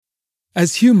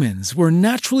As humans, we're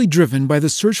naturally driven by the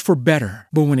search for better.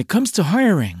 But when it comes to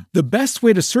hiring, the best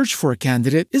way to search for a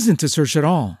candidate isn't to search at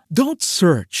all. Don't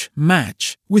search,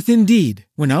 match with Indeed.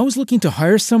 When I was looking to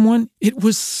hire someone, it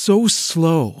was so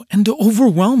slow and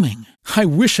overwhelming. I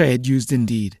wish I had used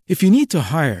Indeed. If you need to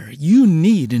hire, you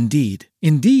need Indeed.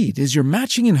 Indeed is your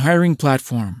matching and hiring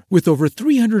platform with over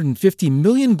 350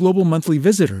 million global monthly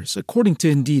visitors, according to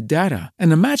Indeed data,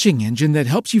 and a matching engine that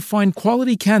helps you find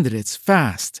quality candidates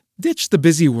fast. Ditch the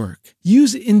busy work.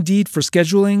 Use Indeed for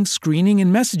scheduling, screening,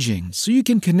 and messaging so you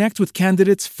can connect with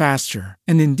candidates faster.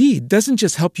 And Indeed doesn't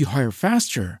just help you hire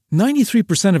faster.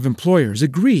 93% of employers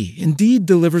agree Indeed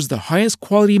delivers the highest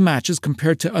quality matches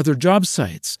compared to other job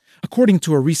sites, according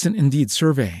to a recent Indeed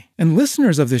survey. And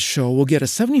listeners of this show will get a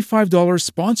 $75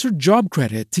 sponsored job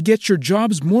credit to get your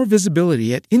jobs more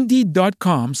visibility at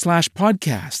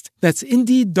Indeed.com/podcast. That's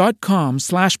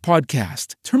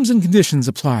Indeed.com/podcast. Terms and conditions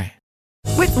apply.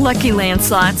 With Lucky Land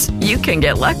Slots, you can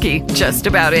get lucky just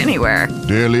about anywhere.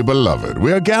 Dearly beloved,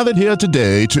 we are gathered here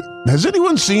today to... Has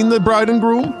anyone seen the bride and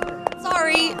groom?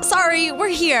 Sorry, we're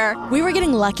here. We were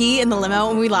getting lucky in the limo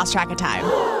and we lost track of time.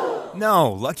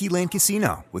 No, Lucky Land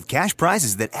Casino, with cash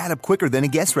prizes that add up quicker than a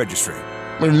guest registry.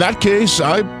 In that case,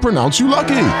 I pronounce you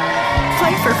lucky.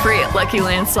 Play for free at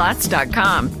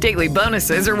LuckyLandSlots.com. Daily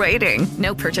bonuses are waiting.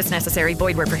 No purchase necessary.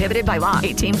 Void where prohibited by law.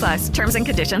 18+. Terms and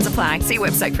conditions apply. See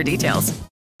website for details.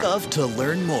 To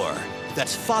learn more.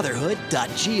 That's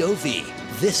fatherhood.gov.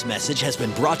 This message has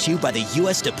been brought to you by the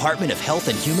U.S. Department of Health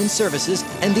and Human Services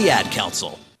and the Ad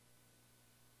Council.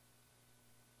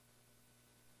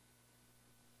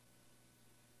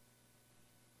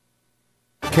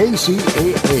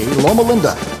 KCAA Loma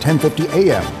Linda, 1050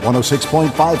 AM,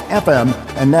 106.5 FM,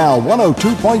 and now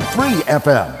 102.3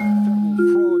 FM.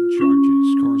 Fraud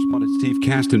charges. Correspondent Steve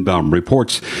Kastenbaum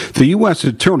reports the U.S.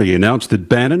 Attorney announced that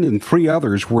Bannon and 3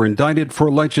 others were indicted for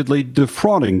allegedly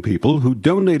defrauding people who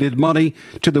donated money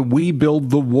to the We Build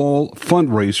the Wall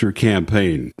fundraiser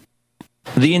campaign.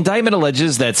 The indictment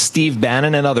alleges that Steve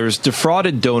Bannon and others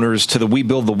defrauded donors to the We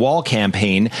Build the Wall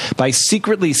campaign by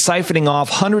secretly siphoning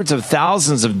off hundreds of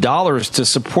thousands of dollars to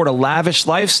support a lavish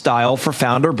lifestyle for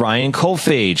founder Brian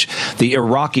Kolfage, the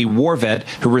Iraqi war vet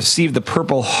who received the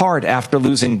Purple Heart after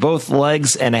losing both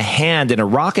legs and a hand in a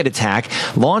rocket attack,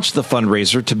 launched the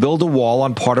fundraiser to build a wall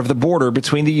on part of the border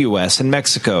between the U.S. and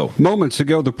Mexico. Moments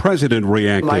ago, the president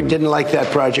reacted. I didn't like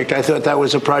that project. I thought that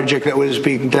was a project that was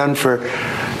being done for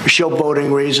showboating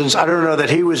reasons. I don't know that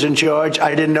he was in charge.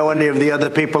 I didn't know any of the other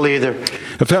people either.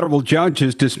 A federal judge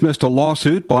has dismissed a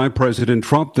lawsuit by President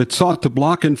Trump that sought to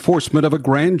block enforcement of a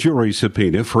grand jury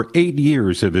subpoena for 8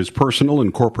 years of his personal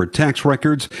and corporate tax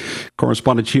records.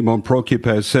 Correspondent Shimon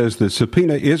Prokupecz says the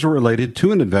subpoena is related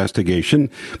to an investigation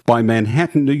by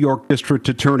Manhattan, New York District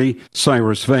Attorney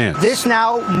Cyrus Vance. This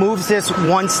now moves this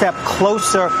one step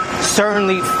closer,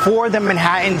 certainly for the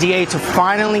Manhattan DA to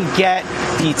finally get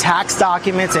the tax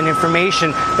documents and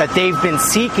information that they've been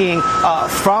seeking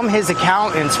from his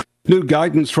accountants. New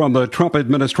guidance from the Trump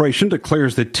administration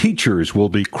declares that teachers will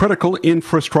be critical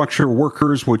infrastructure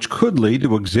workers, which could lead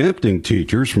to exempting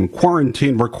teachers from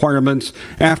quarantine requirements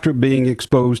after being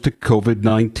exposed to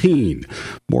COVID-19.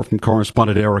 More from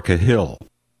correspondent Erica Hill.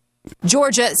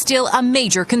 Georgia still a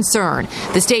major concern.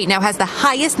 The state now has the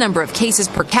highest number of cases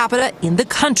per capita in the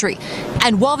country.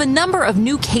 And while the number of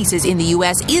new cases in the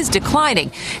U.S. is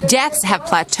declining, deaths have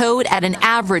plateaued at an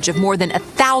average of more than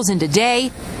 1,000 a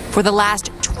day for the last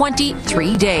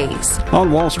 23 days.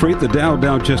 On Wall Street, the Dow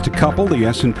down just a couple, the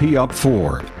S&P up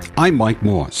 4. I'm Mike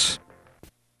Moss.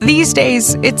 These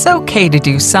days, it's okay to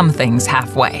do some things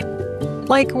halfway,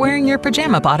 like wearing your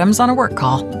pajama bottoms on a work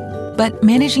call. But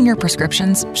managing your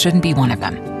prescriptions shouldn't be one of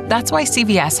them. That's why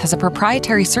CVS has a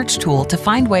proprietary search tool to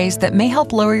find ways that may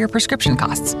help lower your prescription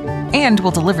costs, and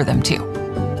will deliver them too.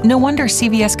 No wonder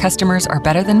CVS customers are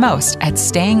better than most at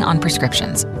staying on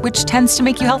prescriptions, which tends to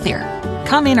make you healthier.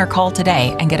 Come in or call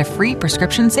today and get a free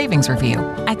prescription savings review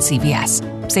at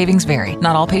CVS. Savings vary.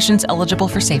 Not all patients eligible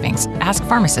for savings. Ask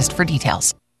pharmacist for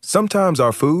details. Sometimes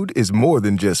our food is more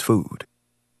than just food.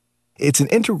 It's an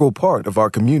integral part of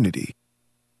our community.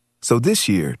 So this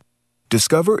year,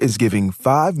 Discover is giving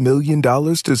 $5 million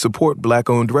to support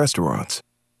Black-owned restaurants.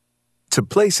 To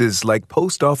places like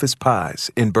Post Office Pies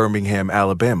in Birmingham,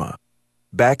 Alabama,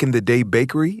 Back in the Day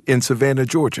Bakery in Savannah,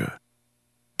 Georgia,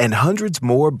 and hundreds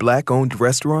more Black-owned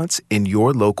restaurants in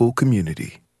your local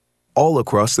community, all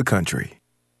across the country.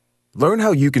 Learn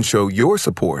how you can show your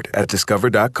support at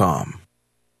Discover.com.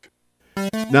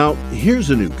 Now,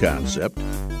 here's a new concept: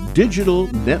 digital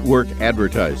network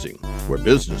advertising, where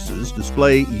businesses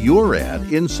display your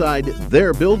ad inside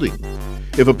their building.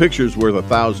 If a picture's worth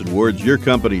 1,000 words, your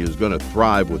company is going to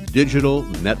thrive with digital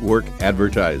network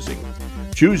advertising.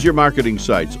 Choose your marketing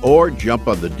sites or jump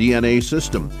on the DNA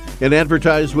system and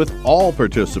advertise with all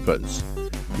participants.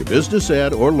 Your business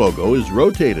ad or logo is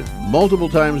rotated multiple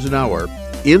times an hour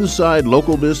inside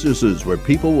local businesses where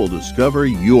people will discover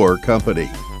your company.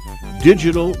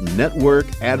 Digital network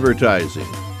advertising.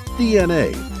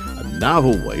 DNA, a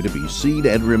novel way to be seen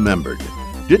and remembered.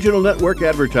 Digital network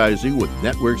advertising with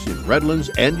networks in Redlands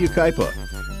and Yucaipa.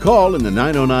 Call in the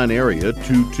 909 area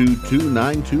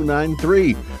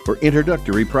 222-9293 for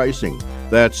introductory pricing.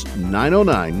 That's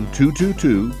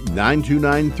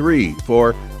 909-222-9293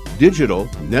 for digital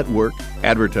network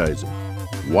advertising.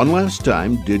 One last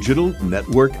time, digital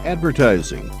network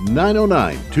advertising.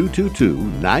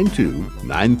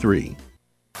 909-222-9293.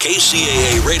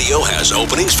 KCAA Radio has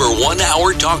openings for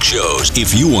 1-hour talk shows.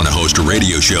 If you want to host a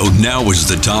radio show, now is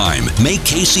the time. Make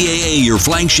KCAA your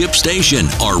flagship station.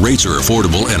 Our rates are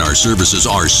affordable and our services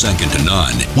are second to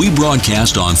none. We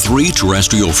broadcast on 3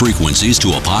 terrestrial frequencies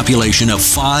to a population of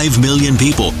 5 million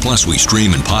people. Plus, we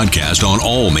stream and podcast on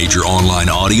all major online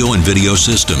audio and video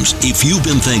systems. If you've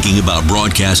been thinking about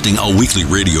broadcasting a weekly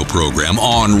radio program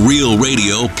on Real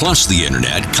Radio plus the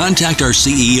Internet, contact our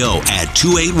CEO at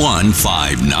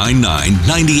 281-599-9800.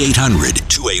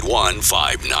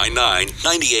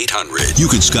 281-599-9800. You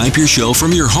can Skype your show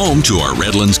from your home to our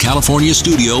Redlands, California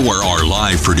studio where our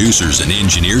live producers and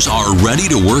engineers are ready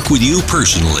to work with you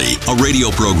personally. A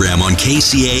radio program on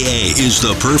KCAA is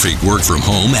the perfect work from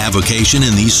home avocation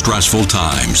in these stressful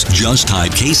times. Just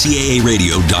type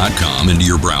kcaaradio.com into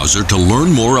your browser to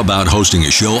learn more about hosting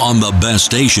a show on the best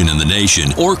station in the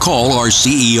nation or call our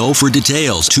CEO for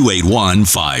details.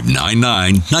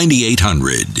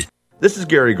 281-599-9800. This is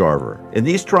Gary Garver. In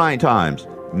these trying times,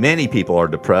 many people are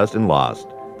depressed and lost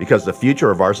because the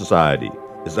future of our society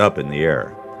is up in the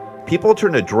air. People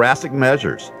turn to drastic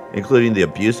measures, including the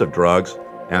abuse of drugs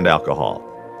and alcohol.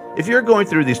 If you're going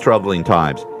through these troubling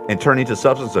times and turning to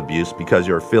substance abuse because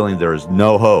you're feeling there is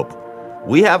no hope,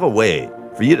 we have a way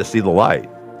for you to see the light.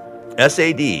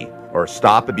 SAD, or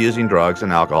Stop Abusing Drugs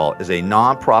and Alcohol, is a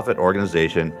nonprofit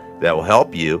organization that will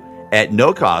help you at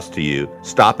no cost to you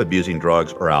stop abusing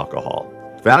drugs or alcohol.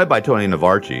 Founded by Tony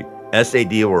Navarchi,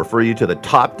 SAD will refer you to the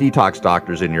top detox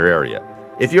doctors in your area.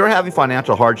 If you're having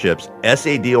financial hardships,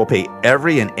 SAD will pay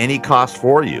every and any cost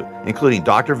for you, including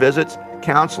doctor visits,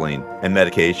 counseling, and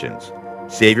medications.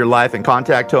 Save your life and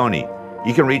contact Tony.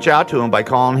 You can reach out to him by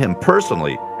calling him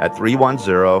personally at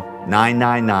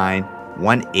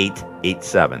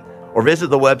 310-999-1887 or visit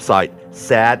the website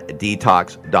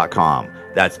saddetox.com.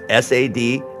 That's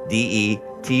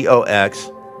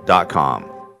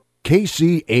SADDETOX.com.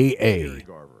 KCAA.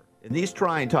 In these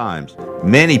trying times,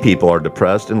 many people are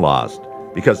depressed and lost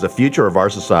because the future of our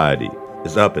society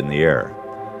is up in the air.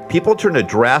 People turn to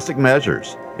drastic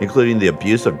measures, including the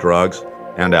abuse of drugs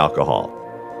and alcohol.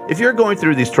 If you're going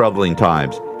through these troubling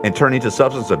times and turning to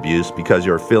substance abuse because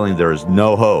you're feeling there is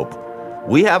no hope,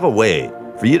 we have a way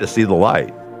for you to see the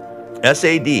light.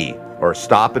 SAD, or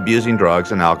Stop Abusing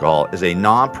Drugs and Alcohol, is a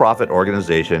nonprofit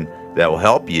organization that will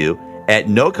help you at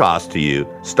no cost to you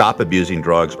stop abusing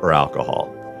drugs or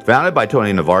alcohol. Founded by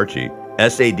Tony Navarchi,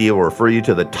 SAD will refer you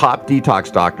to the top detox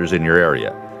doctors in your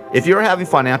area. If you're having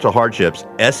financial hardships,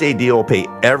 SAD will pay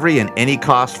every and any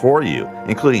cost for you,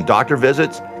 including doctor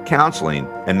visits, counseling,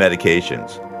 and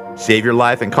medications. Save your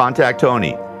life and contact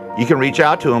Tony. You can reach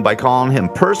out to him by calling him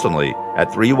personally at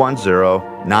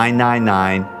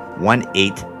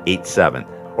 310-999-1887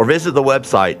 or visit the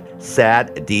website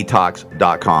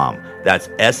saddetox.com. That's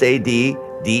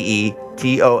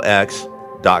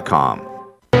SADDETOX.com.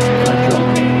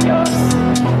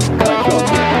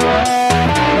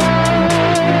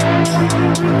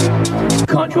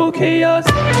 Control chaos.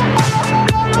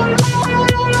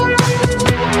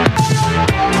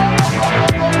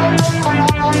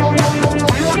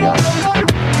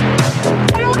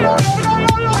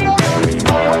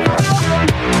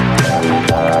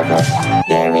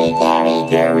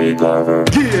 Gary Garver.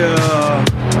 Yeah.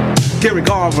 Gary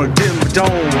Garver, Dim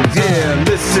Jones. Yeah,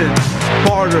 listen.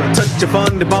 Harder, touch your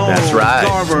funny bones. That's right.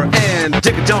 Garver and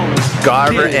Jigga Jones.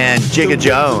 Garver and Jigga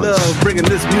Jones. Love bringing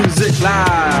this music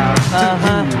live.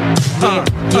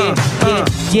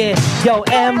 Yeah. Yo,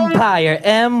 Empire,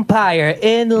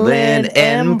 Inland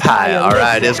Empire. All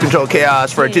right, it's Control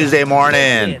Chaos for a Tuesday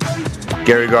morning.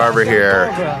 Gary Garver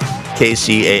here,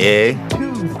 KCAA.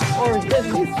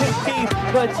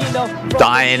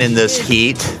 Dying in this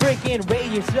heat.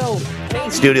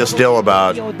 Studio still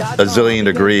about a zillion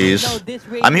degrees.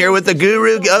 I'm here with the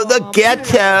guru of the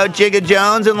ghetto, Jigga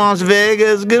Jones in Las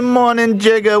Vegas. Good morning,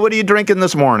 Jigga. What are you drinking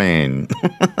this morning?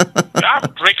 I'm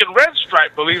drinking Red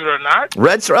Stripe, believe it or not.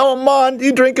 Red Stripe? Oh, man,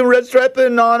 you drinking Red Stripe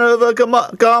in honor of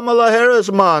Kamala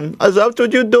Harris, man. Is that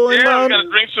what you're doing, Yeah, man? I'm going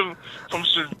to drink some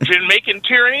Jamaican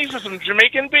tyrannies and some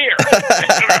Jamaican beer.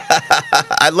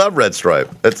 I love Red Stripe.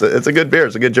 It's a good beer.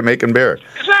 It's a good Jamaican beer.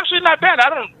 It's actually not bad. I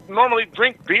don't normally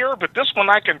drink beer, but this one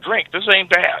I can drink. This ain't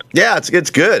bad. Yeah, it's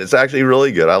good. It's actually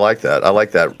really good. I like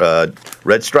that.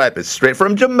 Red Stripe. It's straight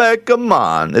from Jamaica,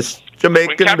 man. It's Jamaican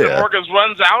When Captain beer. Morgan's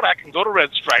runs out, I can go to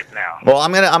Red Stripe now. Well,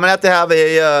 I'm gonna have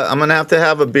to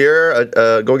have a beer.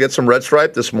 Go get some Red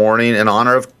Stripe this morning in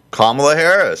honor of Kamala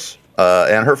Harris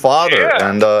and her father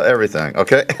and everything.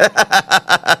 Okay.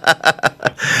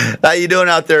 How you doing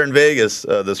out there in Vegas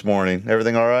this morning?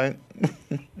 Everything all right?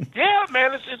 Yeah,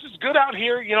 man, it's good out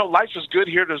here. You know, life is good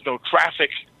here. There's no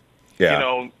traffic. Yeah. You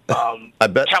know, I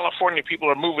bet California people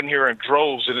are moving here in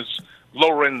droves, and it's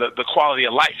lowering the quality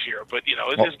of life here. But you know,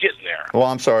 it's getting there. Well,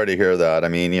 I'm sorry to hear that. I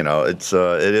mean, you know, it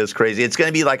is crazy. It's going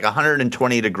to be like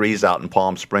 120 degrees out in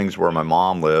Palm Springs, where my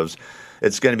mom lives.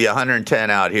 It's going to be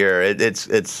 110 out here.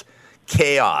 It's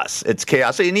chaos. It's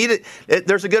chaos. So you need it.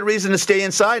 There's a good reason to stay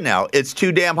inside now. It's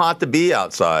too damn hot to be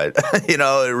outside. You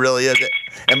know, it really is.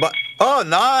 Oh,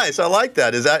 nice. I like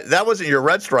that. That wasn't your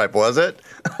Red Stripe, was it?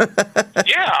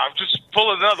 Yeah, I'm just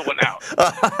pulling another one out.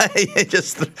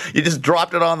 you just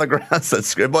dropped it on the ground.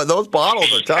 That's good. Boy, those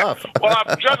bottles are tough. Well,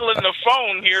 I'm juggling the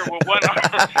phone here with one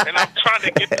arm, and I'm trying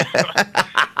to get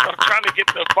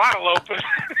the bottle open.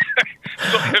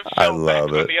 So I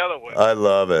love it. the other one. I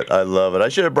love it. I love it. I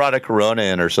should have brought a Corona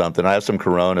in or something. I have some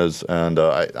Coronas, and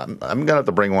I'm gonna have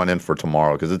to bring one in for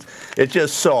tomorrow because it's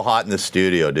just so hot in the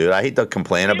studio, dude. I hate to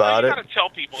complain about it. You gotta tell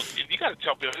people.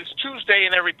 It's Tuesday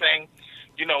and everything.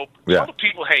 You know, Yeah. tell the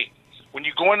people, hey, when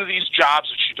you go into these jobs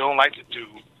that you don't like to do,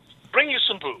 bring you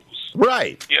some booze.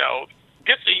 Right. You know,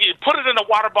 you put it in a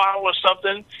water bottle or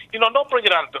something. You know, don't bring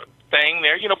it out of the thing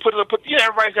there. You know,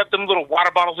 everybody's got them little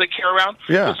water bottles they carry around.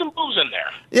 Yeah. Put some booze in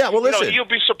there. Yeah, well, listen. You know, you'll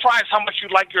be surprised how much you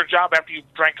like your job after you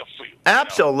drank a few.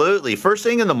 Absolutely. First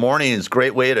thing in the morning is a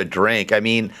great way to drink. I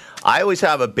mean, I always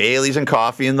have a Bailey's and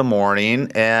coffee in the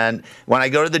morning, and when I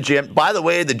go to the gym, by the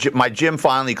way, my gym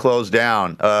finally closed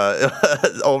down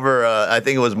over, I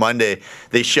think it was Monday.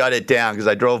 They shut it down because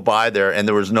I drove by there, and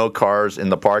there was no cars in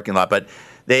the parking lot, but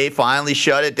they finally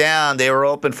shut it down. They were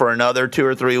open for another 2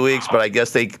 or 3 weeks, but I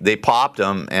guess they popped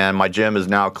them, and my gym is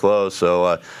now closed,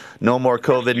 so no more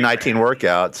COVID-19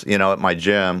 workouts, you know, at my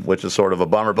gym, which is sort of a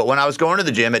bummer. But when I was going to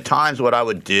the gym, at times what I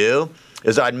would do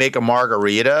is I'd make a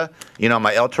margarita, you know,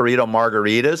 my El Torito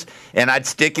margaritas, and I'd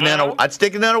stick it in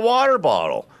a water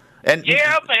bottle. And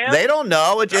yeah, man. They don't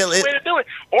know. That's the way to do it.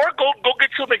 Or go get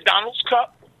you a McDonald's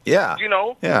cup. Yeah. You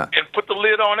know. Yeah. And put the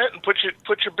lid on it and put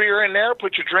your beer in there,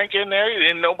 put your drink in there,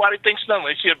 and nobody thinks nothing.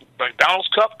 They see a McDonald's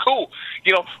cup, cool.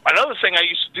 You know, another thing I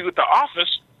used to do at the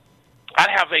office, I'd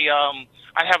have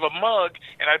a mug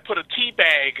and I'd put a tea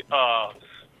bag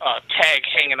tag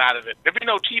hanging out of it. There'd be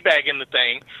no tea bag in the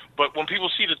thing, but when people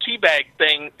see the tea bag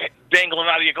thing dangling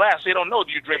out of your glass, they don't know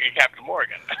that you're drinking Captain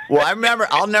Morgan. Well, I remember,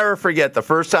 I'll never forget the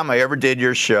first time I ever did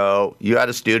your show. You had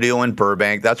a studio in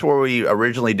Burbank. That's where we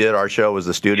originally did our show, was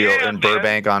the studio in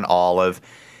Burbank on Olive.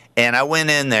 And I went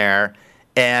in there,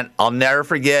 and I'll never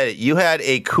forget it. You had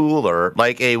a cooler,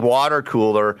 like a water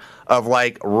cooler of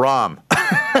like rum.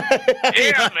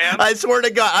 Yeah, man. I swear to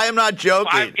God, I am not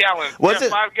joking. 5 gallons. Was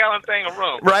it 5-gallon thing of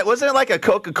rum. right? Wasn't it like a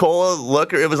Coca-Cola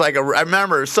look? It was like I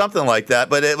remember something like that,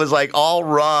 but it was like all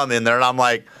rum in there, and I'm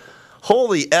like,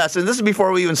 holy S. And this is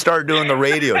before we even started doing the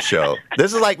radio show.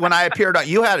 This is like when I appeared on,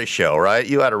 you had a show, right?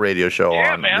 You had a radio show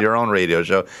on, your own radio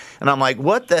show. And I'm like,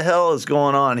 what the hell is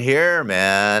going on here,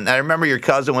 man? I remember your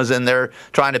cousin was in there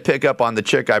trying to pick up on the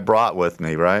chick I brought with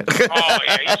me, right? Oh,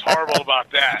 yeah, he's horrible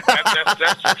about that.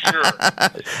 That's for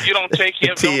sure. You don't take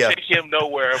him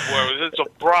nowhere. It's a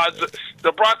broad.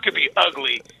 The broad could be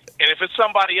ugly. And if it's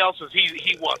somebody else's,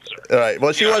 he wants her. All right.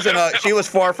 Well, she wasn't. She was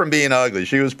far from being ugly.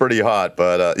 She was pretty hot.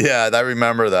 But yeah, I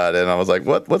remember that, and I was like,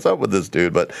 "What's up with this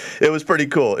dude?" But it was pretty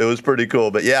cool.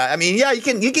 But yeah, I mean, yeah, you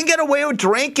can get away with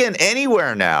drinking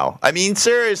anywhere now. I mean,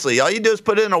 seriously, all you do is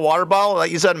put it in a water bottle, like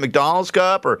you said, a McDonald's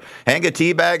cup, or hang a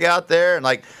tea bag out there, and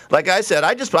like I said,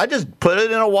 I just put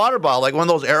it in a water bottle, like one of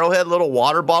those Arrowhead little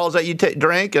water bottles that you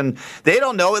drink, and they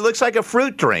don't know. It looks like a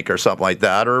fruit drink or something like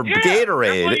that, or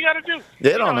Gatorade. That's what you got to do.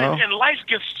 They don't know. And life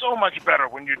gets so much better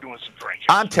when you're doing some drinking.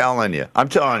 I'm telling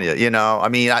you. You know, I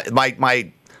mean,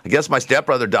 I guess my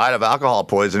stepbrother died of alcohol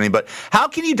poisoning, but how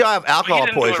can you die of alcohol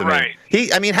poisoning? Do it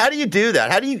right. I mean, how do you do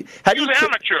that? How do you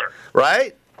amateur.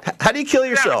 Right? How do you kill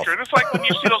yourself? Amateur. It's like when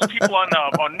you see those people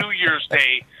on New Year's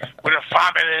Day where they're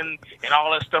vomiting and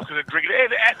all that stuff because they're drinking.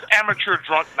 That's amateur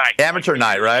drunk night. Amateur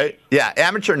night, right? Yeah,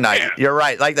 amateur night. Yeah. You're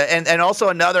right. Like that, and also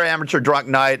another amateur drunk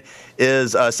night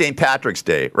is St. Patrick's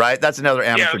Day, right? That's another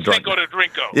amateur drunk. Cinco de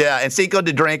Drinko. Yeah, and Cinco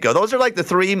de Drinko. Those are like the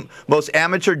three most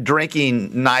amateur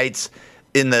drinking nights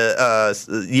in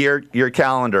the year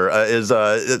calendar. Is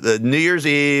New Year's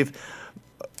Eve.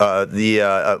 What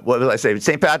did I say?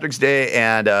 St. Patrick's Day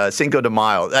and Cinco de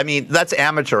Mayo. I mean, that's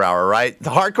amateur hour, right? The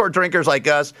hardcore drinkers like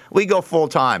us, we go full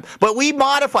time. But we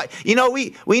modify. You know,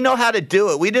 we know how to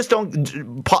do it. We just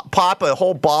don't pop a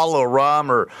whole bottle of rum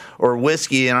or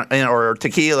whiskey or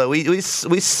tequila. We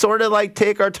sort of like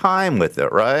take our time with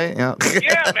it, right? Yeah,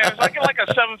 man. It's like a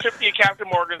 750 at Captain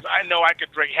Morgan's. I know I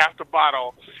could drink half the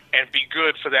bottle and be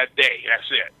good for that day.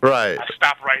 That's it. Right. I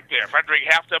stop right there. If I drink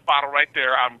half that bottle right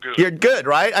there, I'm good. You're good,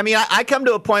 right? I mean, I come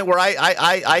to a point where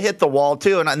I hit the wall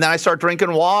too, and then I start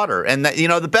drinking water. And that, you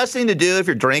know, the best thing to do if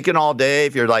you're drinking all day,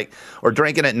 if you're or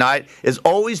drinking at night, is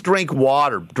always drink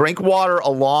water. Drink water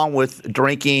along with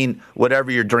drinking whatever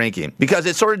you're drinking, because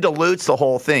it sort of dilutes the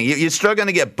whole thing. You're still going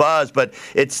to get buzzed, but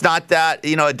it's not that,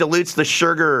 you know, it dilutes the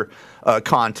sugar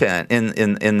content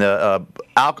in the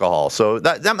alcohol. So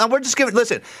that we're just giving.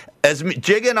 Listen, as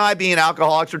Jig and I being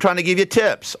alcoholics, we're trying to give you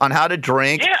tips on how to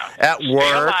drink at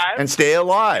work and stay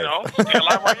alive. You know, stay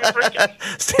alive while you're drinking.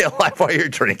 Stay alive while you're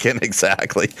drinking,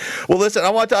 exactly. Well, listen, I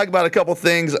want to talk about a couple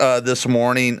things this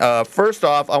morning. First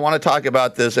off, I want to talk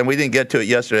about this, and we didn't get to it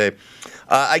yesterday.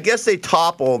 I guess they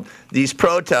toppled these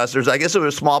protesters. I guess it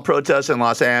was a small protest in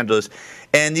Los Angeles.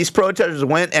 And these protesters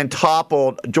went and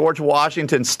toppled George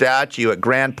Washington's statue at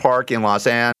Grand Park in Los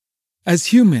Angeles.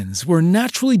 As humans, we're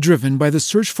naturally driven by the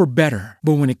search for better.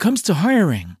 But when it comes to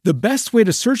hiring, the best way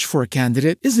to search for a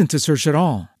candidate isn't to search at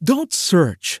all. Don't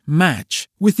search, match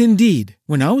with Indeed.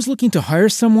 When I was looking to hire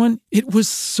someone, it was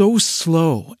so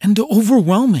slow and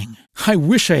overwhelming. I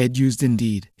wish I had used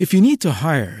Indeed. If you need to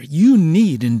hire, you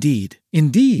need Indeed.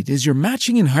 Indeed is your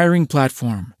matching and hiring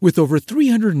platform with over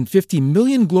 350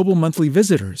 million global monthly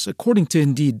visitors, according to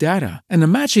Indeed data, and a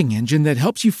matching engine that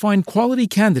helps you find quality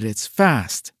candidates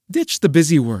fast. Ditch the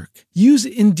busy work. Use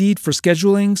Indeed for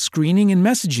scheduling, screening, and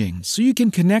messaging so you can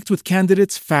connect with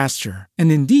candidates faster. And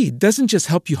Indeed doesn't just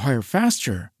help you hire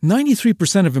faster.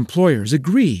 93% of employers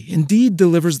agree Indeed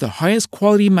delivers the highest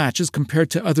quality matches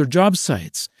compared to other job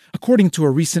sites, according to a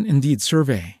recent Indeed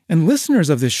survey. And listeners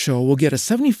of this show will get a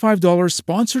 $75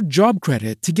 sponsored job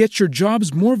credit to get your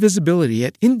jobs more visibility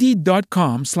at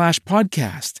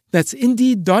Indeed.com/podcast. That's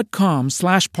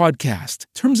Indeed.com/podcast.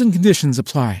 Terms and conditions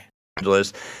apply.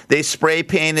 They spray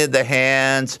painted the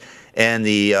hands and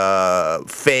the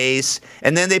face,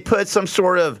 and then they put some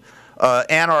sort of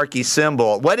anarchy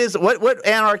symbol. What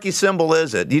anarchy symbol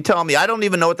is it? You tell me. I don't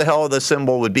even know what the hell the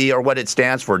symbol would be or what it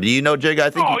stands for. Do you know, Jig?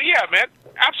 I think. Oh yeah, man.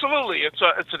 Absolutely. It's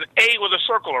an A with a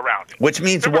circle around it. Which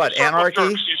means Remember what? Anarchy?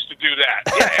 Jerks used to do that.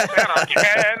 Yeah, it's anarchy.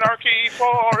 Anarchy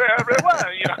for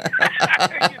everyone. You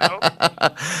know.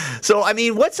 So I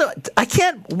mean,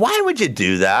 why would you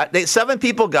do that? 7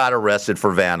 people got arrested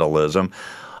for vandalism.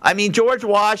 I mean, George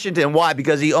Washington, why?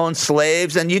 Because he owned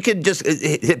slaves, and you could just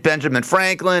hit Benjamin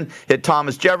Franklin, hit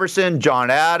Thomas Jefferson, John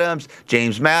Adams,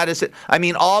 James Madison. I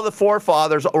mean, all the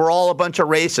forefathers were all a bunch of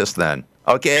racists then.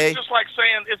 Okay. It's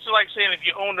like saying if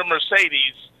you owned a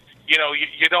Mercedes, you know,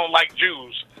 you don't like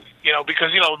Jews, you know,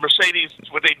 because Mercedes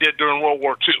is what they did during World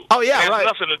War II. Oh yeah, it right.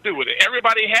 Has nothing to do with it.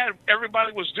 Everybody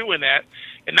was doing that,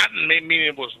 and not meaning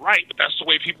it was right, but that's the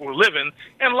way people were living.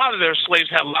 And a lot of their slaves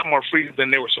had a lot more freedom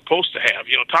than they were supposed to have.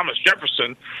 You know, Thomas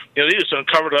Jefferson, they just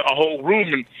uncovered a whole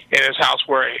room in his house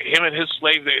where him and his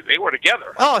slave they were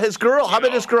together. Oh, his girl. How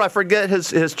about his girl? I forget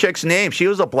his chick's name. She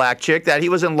was a black chick that he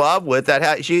was in love with.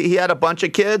 He had a bunch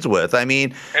of kids with. I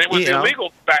mean, and it was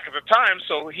illegal back at the time,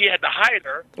 so he had to hide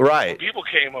her. Right. When people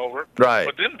came over. Right.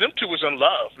 But them two was in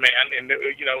love, man, and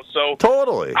so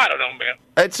totally. I don't know, man.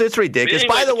 It's ridiculous.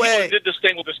 Anyway, by the way, did this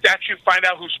thing with the statue. Find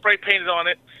out who spray painted on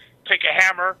it. Take a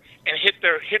hammer and hit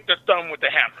their thumb with the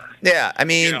hammer. Yeah, I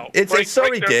mean, it's so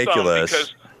ridiculous.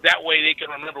 Because that way they can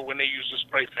remember when they use the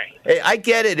spray paint. Hey, I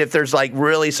get it if there's like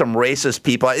really some racist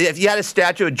people. If you had a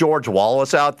statue of George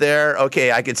Wallace out there,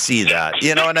 okay, I could see that.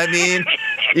 You know what I mean?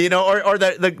 Or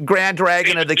the Grand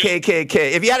Dragon of the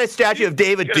KKK. If you had a statue of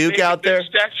David Duke out there,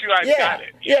 statue, I got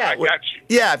it. I got you.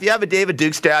 Yeah, if you have a David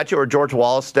Duke statue or George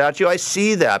Wallace statue, I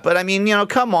see that. But I mean,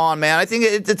 come on, man. I think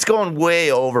it's going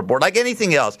way overboard. Like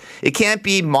anything else, it can't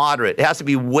be moderate. It has to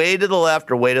be way to the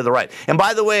left or way to the right. And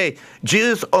by the way,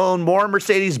 Jews own more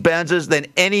Mercedes-Benzes than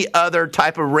any other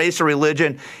type of race or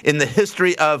religion in the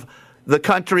history of the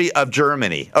country of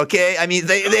Germany. Okay, I mean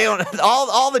they own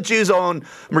all the Jews own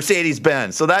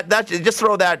Mercedes-Benz. So that just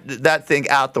throw that thing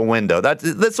out the window. This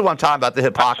is what I'm talking about, the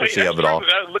hypocrisy of it all.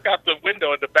 Look out the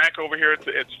window at the back over here.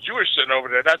 It's Jewish sitting over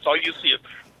there. That's all you see is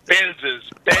Benzes,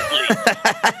 Bentleys,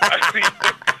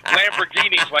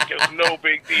 Lamborghinis, like it's no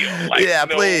big deal. Like, yeah,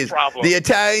 no please. problem. The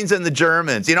Italians and the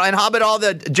Germans, and how about all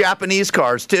the Japanese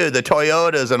cars too, the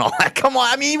Toyotas and all that? Come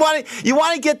on, I mean, you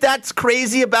want to get that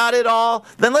crazy about it all?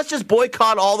 Then let's just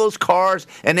boycott all those cars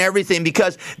and everything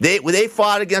because they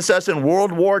fought against us in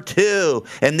World War II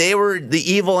and they were the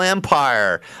evil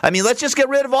empire. I mean, let's just get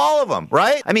rid of all of them,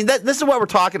 right? I mean, this is what we're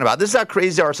talking about. This is how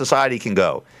crazy our society can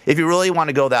go if you really want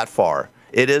to go that far.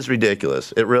 It is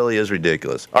ridiculous. It really is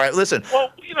ridiculous. All right, listen.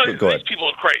 Well, these people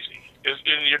are crazy. And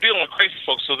you're dealing with crazy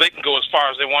folks, so they can go as far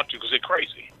as they want to because they're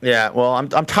crazy. Yeah, well, I'm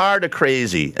tired of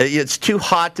crazy. It's too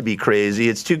hot to be crazy.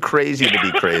 It's too crazy to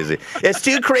be crazy. It's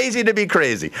too crazy to be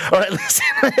crazy. All right, listen.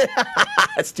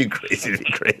 It's too crazy to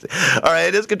be crazy. All right,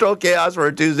 it is Control Chaos for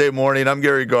a Tuesday morning. I'm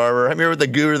Gary Garver. I'm here with the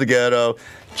Guru of the Ghetto,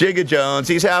 Jigga Jones.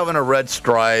 He's having a red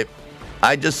stripe.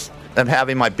 I just am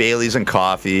having my Baileys and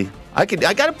coffee. I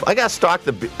gotta stock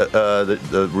the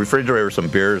refrigerator with some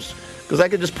beers because I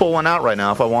could just pull one out right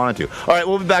now if I wanted to. All right,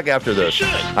 we'll be back after this.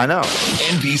 I know.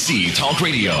 NBC Talk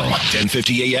Radio,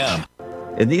 1050 AM.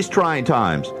 In these trying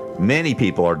times, many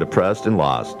people are depressed and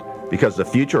lost because the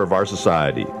future of our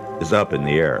society is up in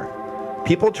the air.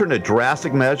 People turn to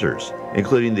drastic measures,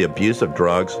 including the abuse of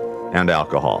drugs and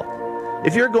alcohol.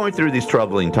 If you're going through these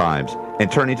troubling times and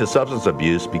turning to substance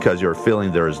abuse because you're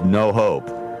feeling there is no hope,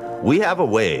 we have a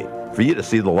way for you to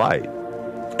see the light.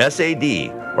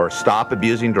 SAD, or Stop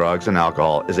Abusing Drugs and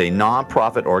Alcohol, is a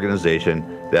nonprofit organization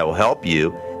that will help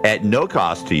you, at no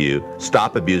cost to you,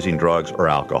 stop abusing drugs or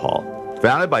alcohol.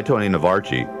 Founded by Tony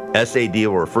Navarchi, SAD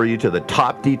will refer you to the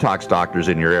top detox doctors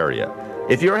in your area.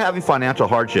 If you're having financial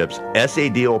hardships,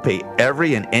 SAD will pay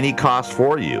every and any cost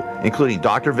for you, including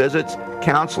doctor visits,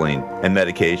 counseling, and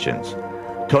medications.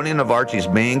 Tony Navarchi's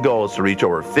main goal is to reach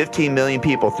over 15 million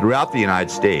people throughout the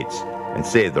United States and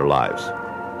save their lives.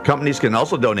 Companies can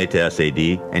also donate to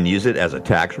SAD and use it as a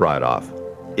tax write-off.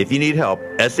 If you need help,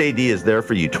 SAD is there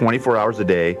for you 24 hours a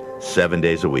day, 7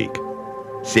 days a week.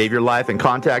 Save your life and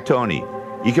contact Tony.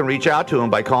 You can reach out to him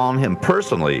by calling him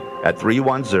personally at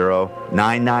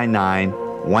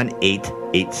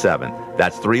 310-999-1887.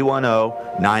 That's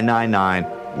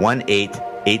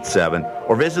 310-999-1887.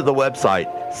 Or visit the website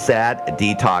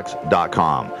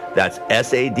saddetox.com. That's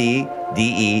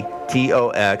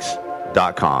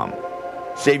SADDETOX.com.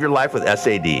 Save your life with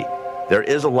SAD. There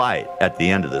is a light at the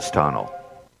end of this tunnel.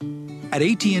 At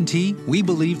AT&T, we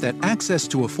believe that access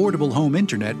to affordable home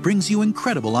internet brings you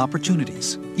incredible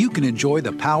opportunities. You can enjoy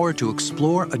the power to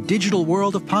explore a digital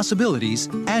world of possibilities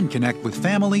and connect with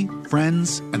family,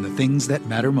 friends, and the things that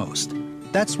matter most.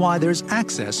 That's why there's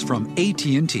access from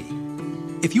AT&T.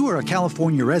 If you are a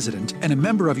California resident and a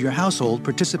member of your household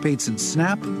participates in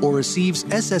SNAP or receives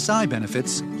SSI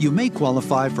benefits, you may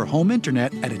qualify for home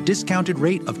internet at a discounted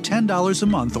rate of $10 a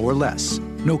month or less.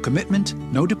 No commitment,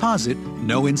 no deposit,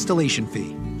 no installation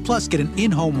fee. Plus, get an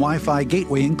in-home Wi-Fi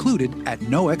gateway included at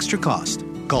no extra cost.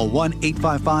 Call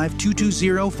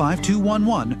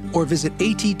 1-855-220-5211 or visit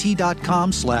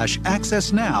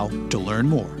att.com/access now to learn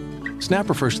more. SNAP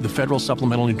refers to the Federal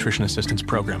Supplemental Nutrition Assistance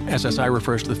Program. SSI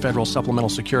refers to the Federal Supplemental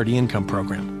Security Income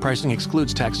Program. Pricing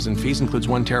excludes taxes and fees, includes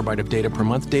 1 terabyte of data per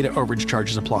month. Data overage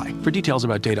charges apply. For details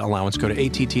about data allowance, go to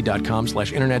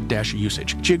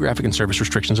att.com/internet-usage. Geographic and service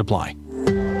restrictions apply.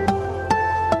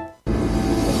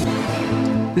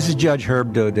 This is Judge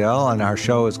Herb Dodell, and our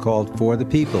show is called For the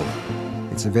People.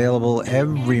 It's available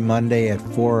every Monday at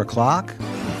 4 o'clock,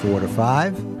 from 4 to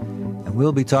 5. And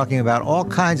we'll be talking about all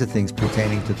kinds of things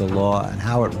pertaining to the law and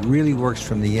how it really works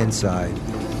from the inside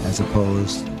as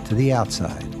opposed to the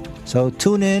outside. So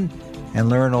tune in and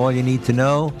learn all you need to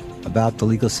know about the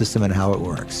legal system and how it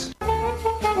works.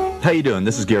 How you doing?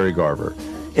 This is Gary Garver.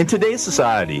 In today's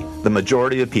society, the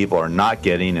majority of people are not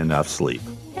getting enough sleep.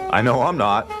 I know I'm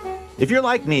not. If you're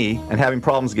like me and having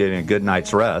problems getting a good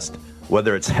night's rest,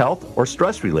 whether it's health or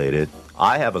stress related,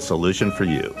 I have a solution for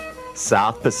you.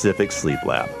 South Pacific Sleep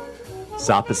Lab.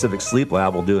 South Pacific Sleep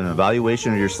Lab will do an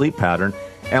evaluation of your sleep pattern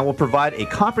and will provide a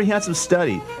comprehensive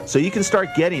study so you can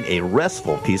start getting a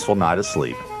restful, peaceful night of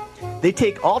sleep. They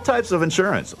take all types of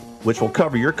insurance, which will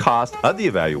cover your cost of the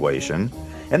evaluation,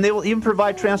 and they will even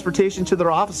provide transportation to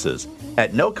their offices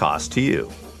at no cost to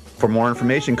you. For more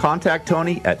information, contact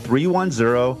Tony at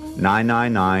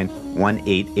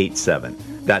 310-999-1887.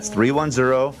 That's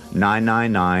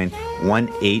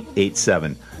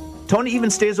 310-999-1887. Tony even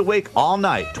stays awake all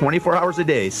night, 24 hours a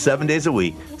day, 7 days a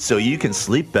week, so you can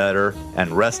sleep better and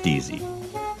rest easy.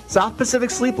 South Pacific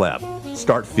Sleep Lab.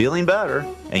 Start feeling better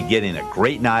and getting a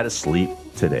great night of sleep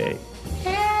today.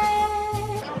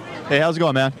 Hey, how's it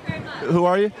going, man? Who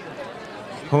are you?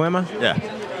 Who am I?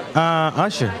 Yeah.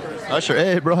 Usher. Usher.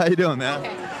 Hey, bro, how you doing, man?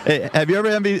 Hey, have you ever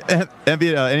envied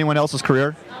anyone else's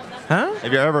career? Huh?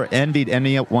 Have you ever envied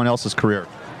anyone else's career?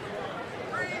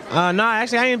 No,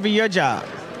 actually, I envy your job.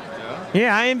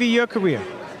 Yeah, I envy your career.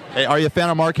 Hey, are you a fan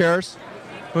of Mark Harris?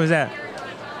 Who's that?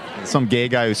 Some gay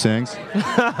guy who sings.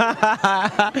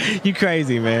 You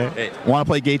crazy, man. Hey, want to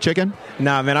play gay chicken?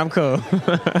 Nah, man, I'm cool.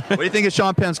 What do you think of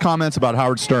Sean Penn's comments about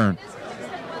Howard Stern?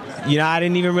 You know, I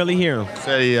didn't even really hear him.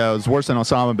 Said he was worse than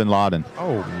Osama bin Laden.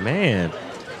 Oh, man.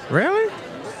 Really?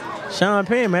 Sean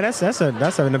Penn, man, that's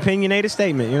an opinionated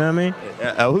statement, you know what I mean?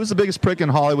 Who's the biggest prick in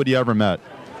Hollywood you ever met?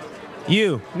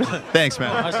 You. Thanks,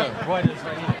 man.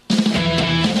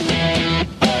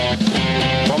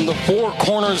 From the four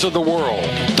corners of the world,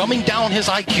 dumbing down his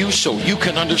IQ so you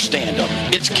can understand him.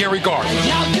 It's Gary Garver.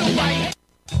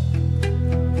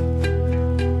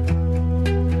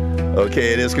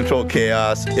 Okay, it is Controlled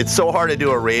Chaos. It's so hard to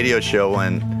do a radio show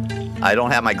when I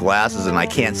don't have my glasses and I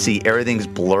can't see. Everything's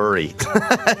blurry.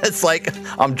 It's like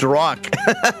I'm drunk.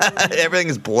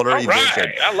 Everything's blurry. All right.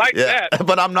 Vision. I like that.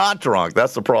 But I'm not drunk.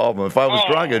 That's the problem. If I was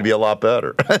drunk, it'd be a lot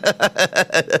better.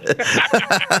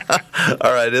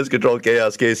 All right, it is Controlled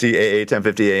Chaos. KCAA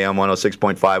 1050 AM,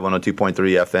 106.5, 102.3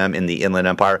 FM in the Inland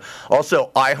Empire.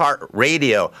 Also,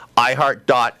 iHeartRadio,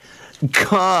 iHeart.com.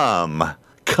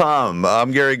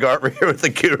 I'm Gary Garver here with the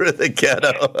Guru of the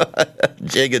Ghetto,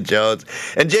 Jaga Jones.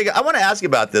 And Jaga, I want to ask you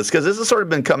about this because this has sort of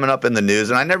been coming up in the news,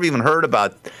 and I never even heard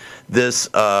about this,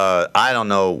 I don't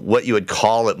know what you would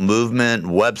call it, movement,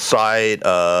 website,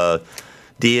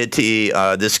 deity,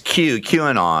 this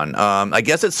QAnon. I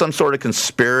guess it's some sort of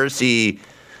conspiracy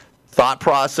thought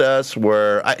process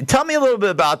where, tell me a little bit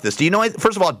about this.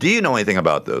 First of all, do you know anything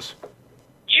about this?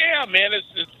 Yeah, man, it's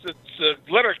the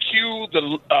letter Q,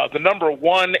 the number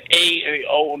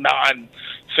 1A09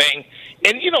 thing.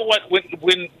 And you know what?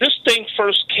 When this thing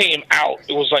first came out,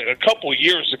 it was like a couple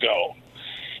years ago,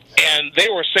 and they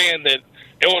were saying that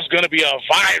it was going to be a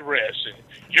virus, and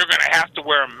you're going to have to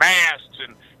wear masks,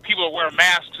 and people wear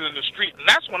masks in the street. And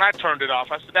that's when I turned it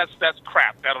off. I said, that's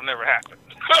crap. That'll never happen.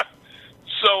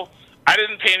 So I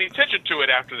didn't pay any attention to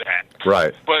it after that.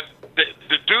 Right. But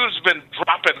the dude's been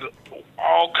dropping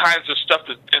all kinds of stuff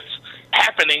that's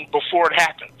happening before it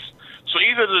happens. So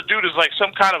either the dude is like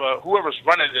some kind of whoever's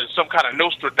running it is some kind of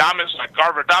Nostradamus, like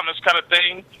Garverdamus kind of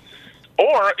thing,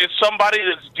 or it's somebody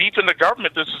that's deep in the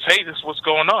government that says, hey, this is what's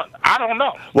going on. I don't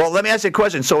know. Well, let me ask you a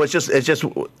question. So it's just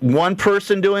one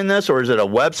person doing this, or is it a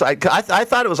website? I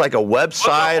thought it was like a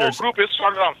website. Well, the whole group, it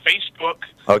started on Facebook.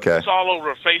 Okay. It's all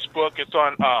over Facebook. It's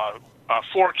on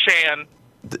 4chan.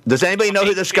 Does anybody know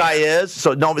who this guy is?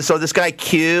 So this guy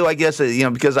Q, I guess,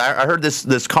 because I heard this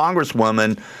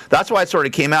congresswoman. That's why it sort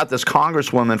of came out. This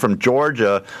congresswoman from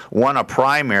Georgia won a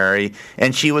primary,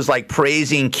 and she was like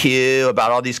praising Q about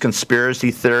all these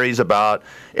conspiracy theories about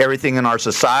everything in our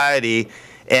society.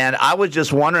 And I was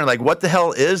just wondering, like, what the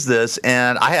hell is this?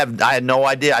 And I had no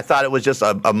idea. I thought it was just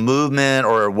a movement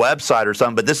or a website or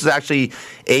something. But this is actually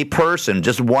a person,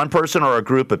 just one person or a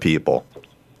group of people.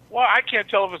 Well, I can't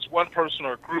tell if it's one person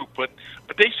or a group, but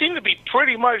they seem to be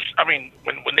pretty much, I mean,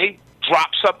 when they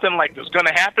drop something like this going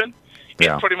to happen,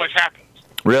 it pretty much happens.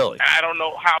 Really? I don't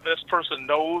know how this person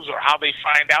knows or how they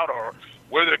find out or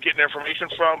where they're getting information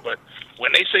from, but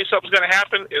when they say something's going to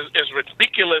happen, as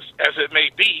ridiculous as it may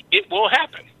be, it will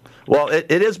happen. Well,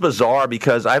 it is bizarre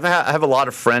because I have a lot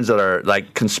of friends that are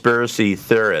like conspiracy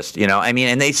theorists,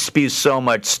 and they spew so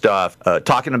much stuff,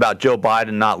 talking about Joe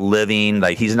Biden not living,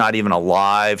 like he's not even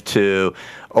alive, to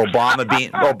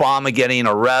Obama getting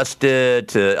arrested,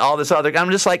 to all this other.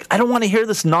 I'm just like, I don't want to hear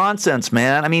this nonsense,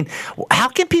 man. I mean, how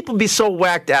can people be so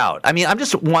whacked out? I mean, I'm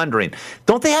just wondering,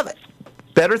 don't they have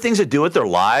better things to do with their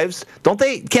lives?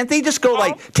 Can't they just go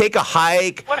like take a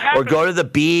hike or go to the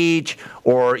beach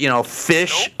or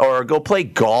fish or go play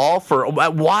golf? Or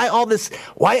why all this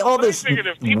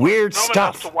weird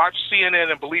stuff? To watch CNN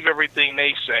and believe everything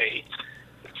they say,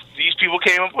 these people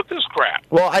came up with this crap.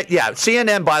 Well,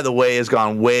 CNN, by the way, has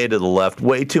gone way to the left,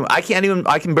 way too. I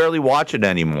can barely watch it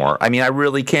anymore. I mean, I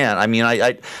really can't. I mean,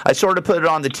 I sort of put it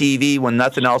on the TV when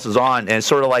nothing else is on, and it's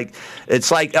sort of like, it's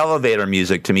like elevator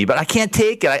music to me, but I can't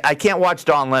take it. I can't watch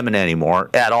Don Lemon anymore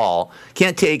at all.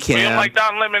 Can't take him. You don't like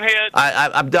Don Lemonhead?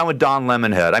 I'm done with Don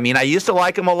Lemonhead. I mean, I used to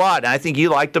like him a lot, and I think you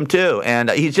liked him too,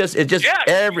 and it's just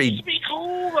every... It used to be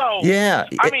cool, though. Yeah.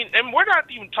 I mean, and we're not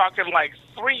even talking like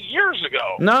 3 years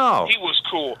ago. No. He was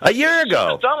cool. A year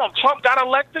ago. Donald Trump got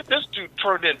elected, this dude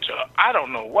turned into, I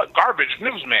don't know what, garbage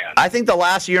newsman. I think the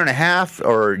last year and a half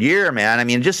or year, man, I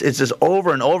mean, it's just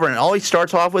over and over, and all he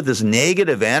starts off with is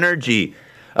negative energy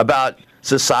about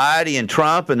society and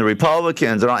Trump and the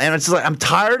Republicans and all, and it's like, I'm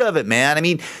tired of it, man. I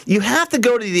mean, you have to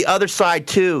go to the other side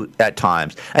too at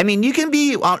times. I mean, you can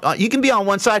be on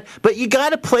one side, but you got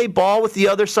to play ball with the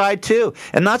other side too,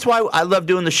 and that's why I love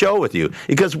doing the show with you,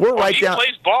 because we're right down. He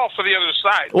plays ball for the other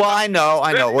side. Well, I know.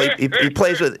 Well, he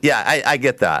plays with. Yeah, I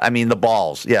get that. I mean, the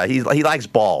balls. Yeah, he likes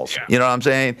balls. Yeah. You know what I'm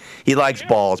saying? He likes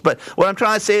balls. But what I'm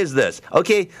trying to say is this.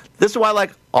 Okay, this is why I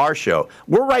like our show.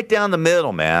 We're right down the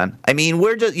middle, man. I mean,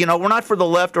 we're just, we're not for the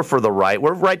left or for the right.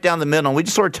 We're right down the middle, and we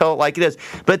just sort of tell it like it is.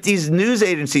 But these news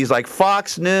agencies like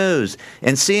Fox News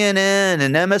and CNN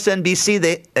and MSNBC,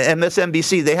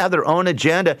 they have their own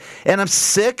agenda, and I'm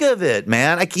sick of it,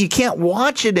 man. You can't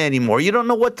watch it anymore. You don't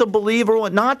know what to believe or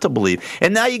what not to believe.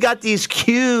 And now you got this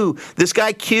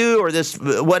guy Q, or this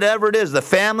whatever it is, the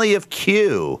family of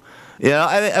Q.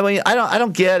 I mean, I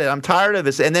don't get it. I'm tired of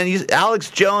this. And then Alex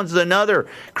Jones is another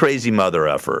crazy mother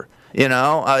effer. He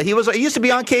used to be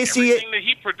on KCA. Everything that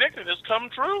he predicted has come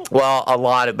true. Well, a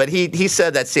lot of, but he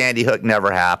said that Sandy Hook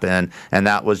never happened, and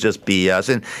that was just BS.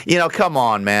 And come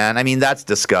on, man. I mean, that's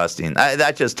disgusting.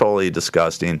 That's just totally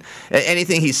disgusting.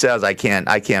 Anything he says, I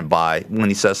can't buy when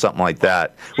he says something like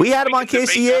that. We had him on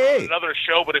KCAA. Another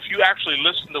show, but if you actually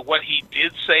listen to what he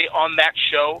did say on that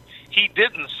show, he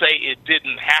didn't say it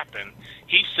didn't happen.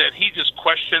 He said he just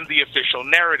questioned the official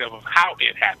narrative of how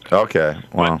it happened. Okay,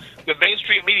 well. But the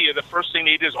mainstream media, the first thing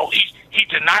they did is, he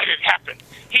denied it happened.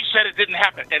 He said it didn't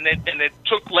happen, and it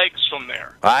took legs from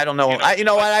there. I don't know. You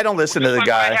know what? I don't listen to the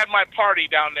guy. I had my party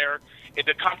down there at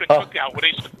the Compton Cookout, where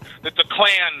they said that the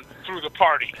Klan threw the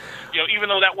party. Even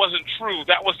though that wasn't true,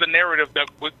 that was the narrative that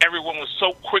everyone was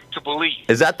so quick to believe.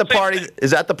 Is that the party?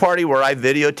 Is that the party where I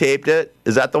videotaped it?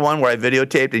 Is that the one where I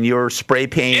videotaped and you were spray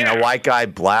painting a white guy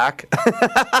black?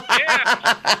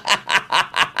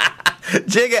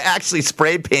 Jigga actually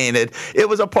spray painted. It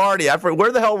was a party.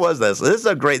 Where the hell was this? This is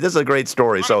a great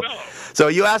story. So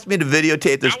you asked me to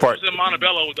videotape this part. That was in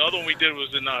Montebello. The other one we did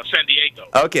was in San Diego.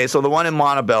 Okay, so the one in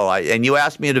Montebello, and you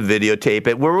asked me to videotape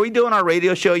it. Were we doing our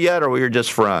radio show yet, or we were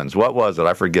just friends? What was it?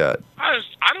 I forget. I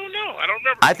don't know. I don't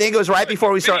remember. I think it was right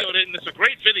before we started. It's a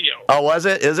great video. Oh, was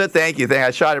it? Is it? Thank you.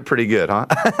 I shot it pretty good, huh?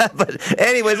 But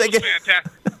anyways,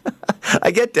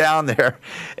 I get down there,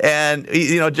 and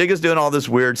Jigga's doing all this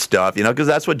weird stuff, because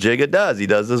that's what Jigga does. He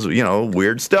does this,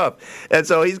 weird stuff, and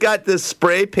so he's got this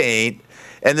spray paint.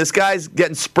 And this guy's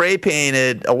getting spray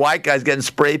painted, a white guy's getting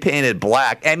spray painted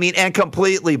black. I mean, and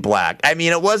completely black. I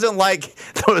mean, it wasn't like,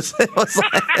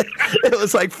 it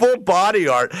was like full body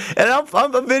art. And I'm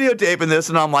videotaping this,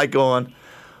 and I'm like going,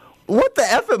 what the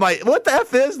F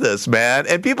is this, man?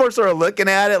 And people are sort of looking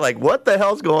at it like, what the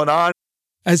hell's going on?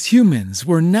 As humans,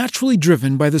 we're naturally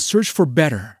driven by the search for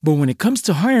better. But when it comes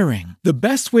to hiring, the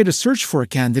best way to search for a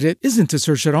candidate isn't to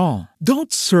search at all.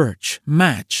 Don't search,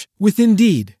 match with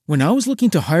Indeed. When I was looking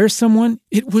to hire someone,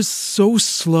 it was so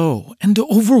slow and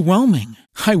overwhelming.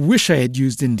 I wish I had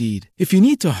used Indeed. If you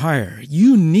need to hire,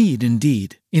 you need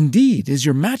Indeed. Indeed is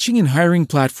your matching and hiring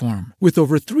platform with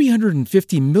over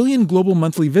 350 million global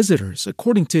monthly visitors,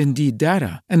 according to Indeed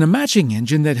data, and a matching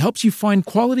engine that helps you find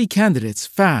quality candidates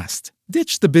fast.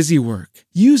 Ditch the busy work.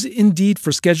 Use Indeed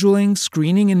for scheduling,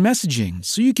 screening, and messaging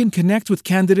so you can connect with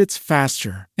candidates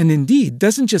faster. And Indeed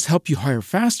doesn't just help you hire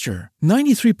faster.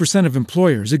 93% of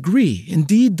employers agree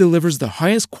Indeed delivers the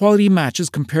highest quality matches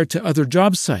compared to other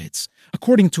job sites,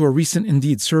 according to a recent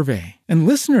Indeed survey. And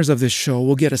listeners of this show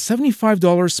will get a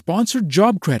 $75 sponsored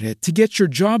job credit to get your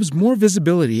jobs more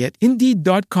visibility at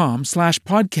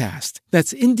Indeed.com/podcast.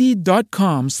 That's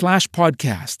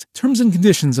Indeed.com/podcast. Terms and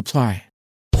conditions apply.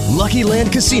 Lucky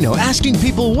Land Casino, asking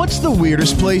people, what's the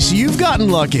weirdest place you've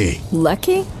gotten lucky?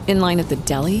 Lucky? In line at the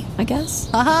deli, I guess?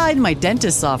 Aha, in my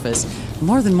dentist's office.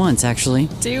 More than once, actually.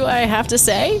 Do I have to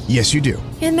say? Yes, you do.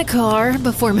 In the car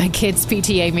before my kids'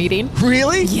 PTA meeting.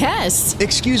 Really? Yes.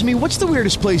 Excuse me, what's the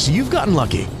weirdest place you've gotten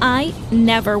lucky? I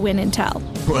never win and tell.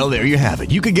 Well, there you have it.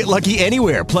 You can get lucky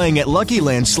anywhere, playing at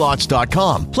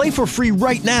LuckyLandSlots.com. Play for free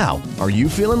right now. Are you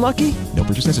feeling lucky? No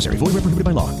purchase necessary. Void where prohibited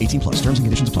by law. 18+. Terms and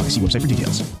conditions apply. See website for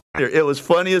details. It was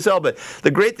funny as hell, but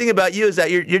the great thing about you is that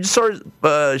you're just sort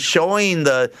of showing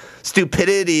the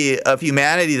stupidity of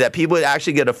humanity, that people would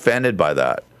actually get offended by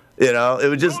that. It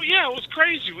was just. Oh yeah, it was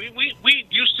crazy. We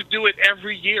used to do it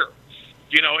every year,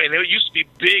 and it used to be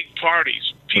big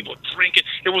parties. People drinking.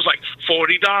 It was like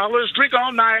 $40, drink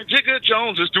all night. Jigga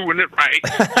Jones is doing it right.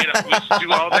 We used to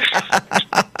do all that.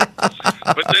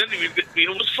 But then it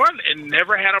was fun and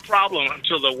never had a problem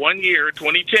until the one year,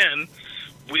 2010.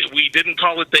 We didn't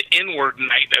call it the N-word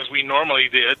night as we normally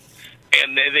did,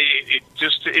 and it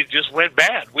just went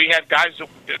bad. We had guys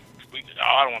that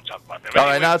I don't want to talk about that. All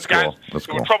right, that's cool. That's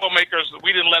cool. Were troublemakers.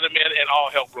 We didn't let them in, and all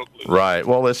hell broke loose. Right.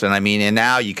 Well, listen. I mean, and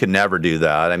now you could never do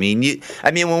that. I mean,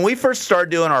 when we first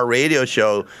started doing our radio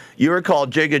show, you were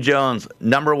called Jigga Jones,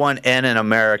 #1 N in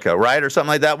America, right, or something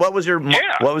like that. What was your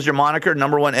moniker?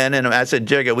 #1 N in. I said,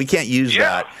 Jigga, we can't use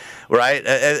that. Right,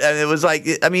 and it was like,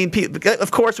 I mean,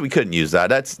 of course we couldn't use that.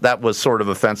 That was sort of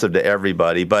offensive to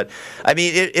everybody. But I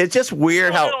mean, it's just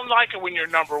weird how. I don't like it when you're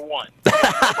 #1.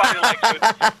 Nobody likes it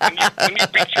when you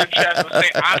beat your chest and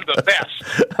say, "I'm the best.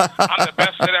 I'm the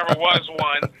best that ever was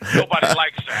one." Nobody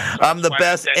likes that. So I'm the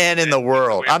best N in the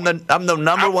world. I'm the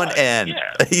 #1 N.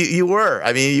 Yeah. You were.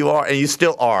 I mean, you are, and you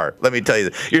still are. Let me tell you,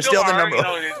 you're still the number.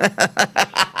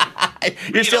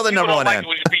 You're still the #1 N.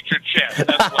 When you beat your chest,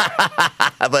 that's why.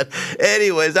 But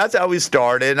anyways, that's how we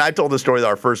started. And I told the story of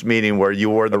our first meeting where you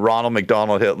wore the Ronald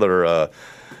McDonald Hitler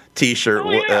T-shirt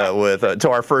to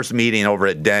our first meeting over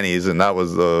at Denny's, and that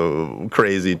was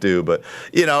crazy too. But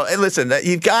and listen,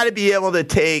 you've got to be able to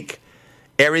take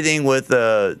everything with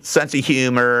a sense of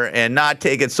humor and not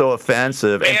take it so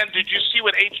offensive. Man, did you see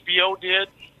what HBO did?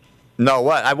 No,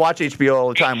 what? I watch HBO all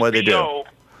the time. What do they do? HBO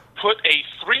put a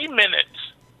 3-minute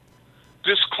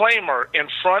disclaimer in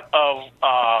front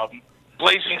of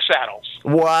Blazing Saddles.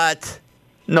 What?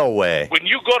 No way. When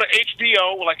you go to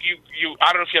HBO, like you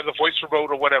I don't know if you have the voice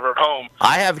remote or whatever at home.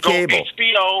 I have cable.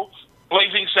 HBO,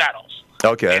 Blazing Saddles.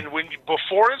 Okay. And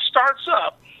before it starts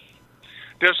up,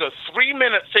 there's a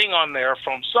 3-minute thing on there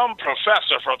from some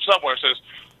professor from somewhere that says,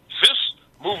 this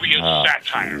movie is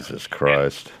satire. Jesus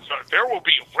Christ. And so there will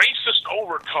be racist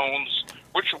overtones,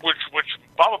 which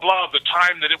blah, blah, blah, the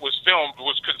time that it was filmed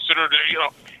was considered,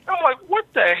 And I'm like, what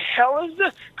the hell is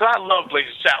this? Because I love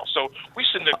Blazing Saddles. So we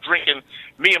sitting there drinking,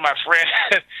 me and my friend,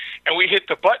 and we hit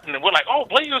the button, and we're like, oh,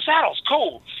 Blazing Saddles,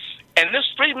 cool. And this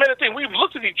 3-minute thing, we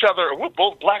looked at each other, and we're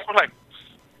both black. We're like,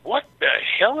 what the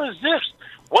hell is this?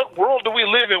 What world do we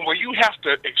live in where you have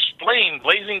to explain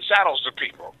Blazing Saddles to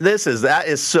people? That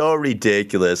is so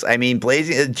ridiculous. I mean,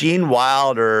 Gene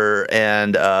Wilder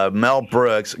and Mel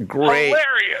Brooks, great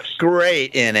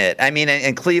in it. I mean,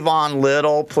 and Cleavon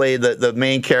Little played the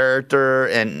main character.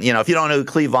 And if you don't know who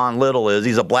Cleavon Little is,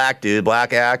 he's a black dude,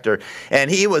 black actor, and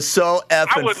he was so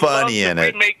effing funny in it. I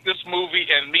would love to remake this movie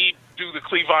and me do the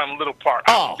Cleavon Little part.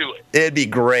 I would do it. It'd be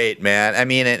great, man. I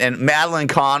mean, and Madeline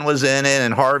Kahn was in it,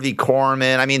 and Harvey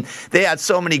Korman. I mean, they had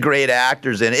so many great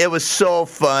actors in it. It was so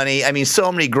funny. I mean,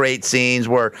 so many great scenes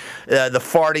where the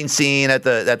farting scene at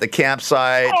the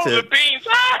campsite. The beans.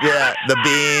 Yeah, the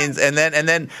beans, and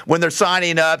then when they're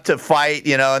signing up to fight,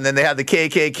 and then they have the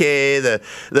KKK,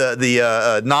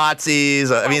 the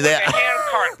Nazis. I mean, the hand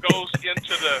cart goes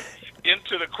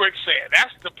into the quicksand.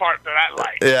 That's the part that I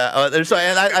like. Yeah,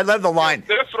 and I love the line.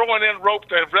 They're throwing in rope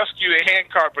to rescue the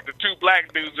handcart, but the two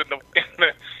black dudes in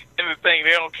the thing they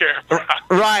don't care about.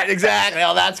 Right, exactly.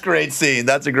 Oh, that's a great scene.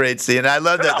 That's a great scene. I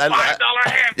love that. $5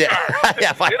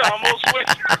 handcart. It almost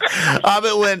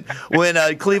went. When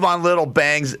Cleavon Little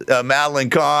bangs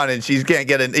Madeline Kahn and she can't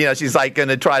get in, she's like going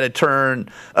to try to turn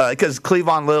because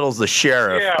Cleavon Little's the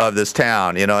sheriff of this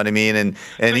town. You know what I mean? And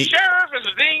the sheriff is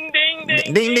a ding.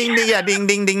 Ding, ding, ding, yeah, ding,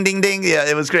 ding, ding, ding, ding. Yeah,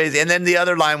 it was crazy. And then the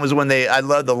other line was when I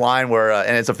love the line where,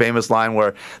 and it's a famous line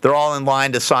where they're all in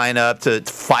line to sign up to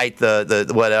fight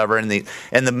the whatever, and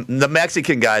the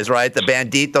Mexican guys, right, the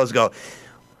banditos go,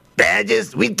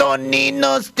 badges, we don't need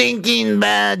no stinking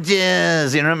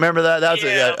badges. You remember that?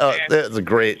 That was a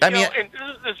great. And this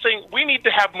is the thing. We need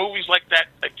to have movies like that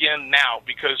again now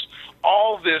because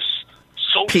all this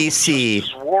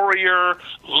PC warrior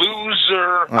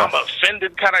loser, I'm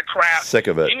offended kind of crap. Sick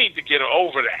of it. You need to get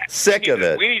over that. Sick of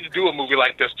it. We need to do a movie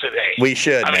like this today. We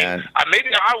should, man. Maybe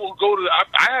I will go to.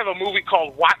 I have a movie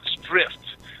called Watts Drift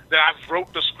that I've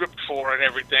wrote the script for and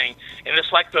everything, and it's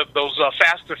like those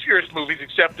Fast and Furious movies,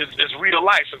 except it's real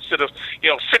life. Instead of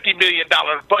 $50 million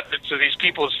budget to these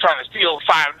people is trying to steal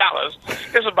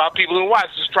 $5, it's about people in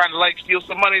Watts just trying to steal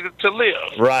some money to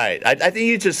live. Right. I think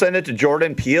you should send it to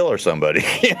Jordan Peele or somebody.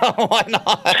 Why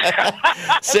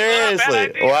not?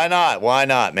 Seriously, why not? Why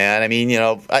not, man? I mean,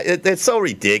 it's so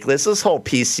ridiculous. This whole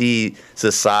PC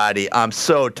society. I'm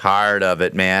so tired of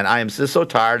it, man. I am just so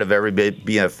tired of everybody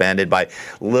being offended by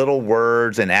little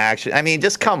words and action. I mean,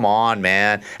 just come on,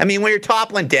 man. I mean, when you're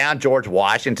toppling down George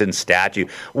Washington's statue,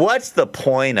 what's the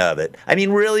point of it? I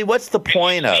mean, really, what's the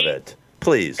point of it?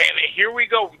 Please. And here we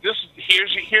go.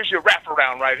 Here's your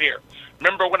wraparound right here.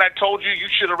 Remember when I told you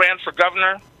should have ran for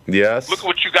governor? Yes. Look at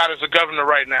what you got as a governor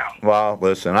right now. Well,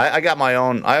 listen, I got my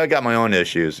own. I got my own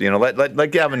issues. You know,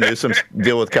 let Gavin Newsom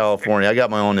deal with California. I got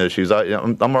my own issues.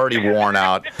 I'm already worn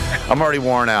out. I'm already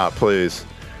worn out. Please.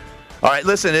 All right,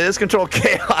 listen. It is Controlled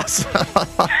Chaos.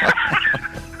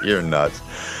 You're nuts.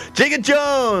 Jigga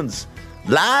Jones,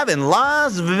 live in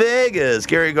Las Vegas.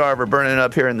 Gary Garver burning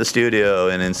up here in the studio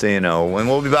in Encino, and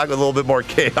we'll be back with a little bit more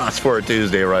chaos for a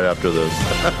Tuesday right after this.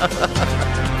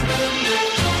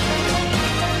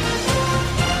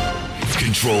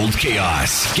 Controlled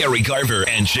Chaos. Gary Garver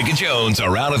and Jigga Jones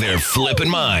are out of their flippin'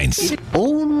 minds. It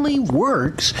only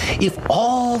works if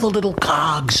all the little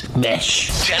cogs mesh.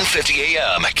 10:50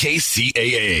 a.m.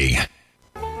 KCAA.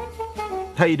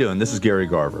 How you doing? This is Gary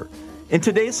Garver. In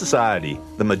today's society,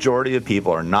 the majority of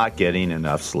people are not getting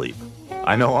enough sleep.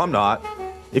 I know I'm not.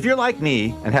 If you're like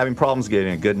me and having problems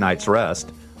getting a good night's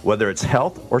rest, whether it's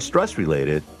health or stress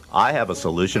related, I have a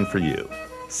solution for you.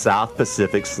 South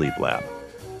Pacific Sleep Lab.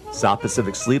 South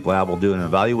Pacific Sleep Lab will do an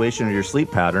evaluation of your sleep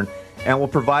pattern and will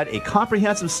provide a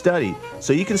comprehensive study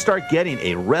so you can start getting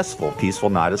a restful, peaceful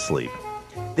night of sleep.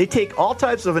 They take all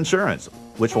types of insurance,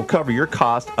 which will cover your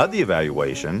cost of the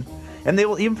evaluation, and they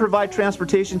will even provide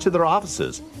transportation to their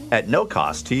offices at no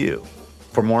cost to you.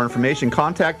 For more information,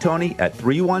 contact Tony at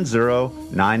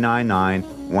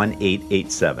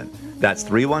 310-999-1887. That's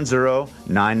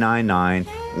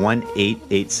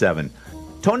 310-999-1887.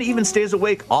 Tony even stays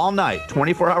awake all night,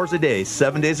 24 hours a day,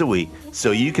 7 days a week,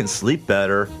 so you can sleep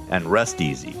better and rest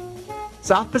easy.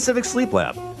 South Pacific Sleep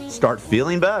Lab. Start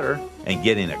feeling better and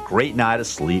getting a great night of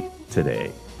sleep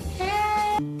today.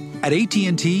 At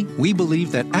AT&T, we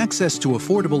believe that access to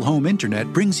affordable home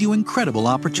internet brings you incredible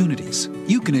opportunities.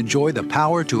 You can enjoy the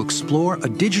power to explore a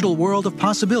digital world of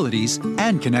possibilities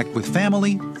and connect with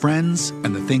family, friends,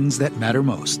 and the things that matter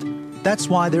most. That's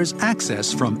why there's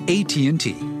access from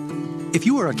AT&T. If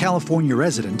you are a California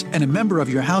resident and a member of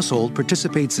your household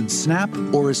participates in SNAP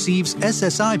or receives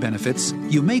SSI benefits,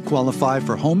 you may qualify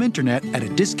for home internet at a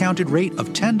discounted rate of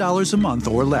 $10 a month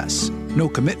or less. No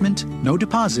commitment, no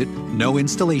deposit, no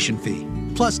installation fee.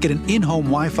 Plus, get an in-home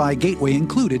Wi-Fi gateway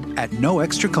included at no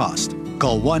extra cost.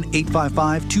 Call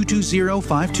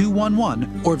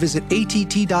 1-855-220-5211 or visit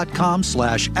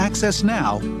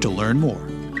att.com/accessnow to learn more.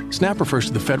 SNAP refers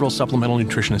to the Federal Supplemental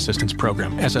Nutrition Assistance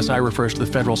Program. SSI refers to the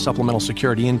Federal Supplemental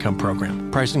Security Income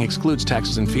Program. Pricing excludes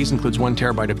taxes and fees, includes 1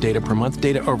 terabyte of data per month.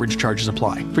 Data overage charges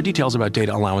apply. For details about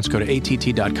data allowance, go to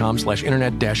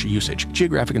att.com/internet-usage.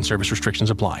 Geographic and service restrictions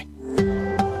apply.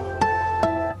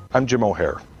 I'm Jim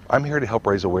O'Hare. I'm here to help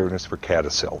raise awareness for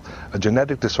CADASIL, a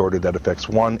genetic disorder that affects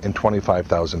 1 in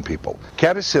 25,000 people.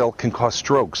 CADASIL can cause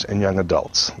strokes in young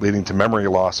adults, leading to memory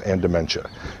loss and dementia.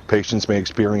 Patients may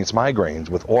experience migraines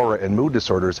with aura and mood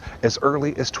disorders as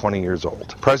early as 20 years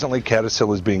old. Presently,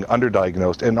 CADASIL is being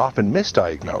underdiagnosed and often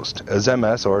misdiagnosed as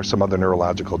MS or some other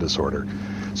neurological disorder.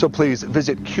 So please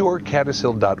visit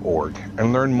curecadasil.org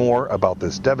and learn more about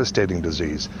this devastating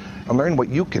disease and learn what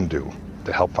you can do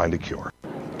to help find a cure.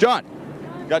 John,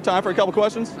 got time for a couple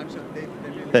questions?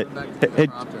 Hey,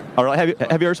 all right. Have you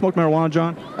ever smoked marijuana,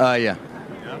 John? Yeah.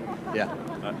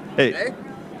 Hey. Today?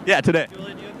 Yeah, today.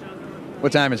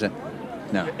 What time is it?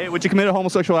 No. Hey, would you commit a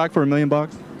homosexual act for $1 million?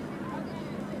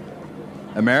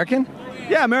 American?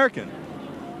 Yeah, American.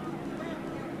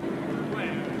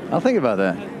 I'll think about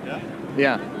that.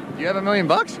 Yeah. Do you have $1 million?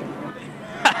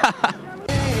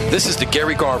 This is the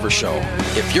Gary Garver Show.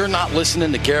 If you're not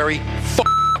listening to Gary, f***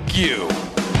 you.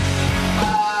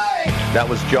 That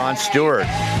was Jon Stewart.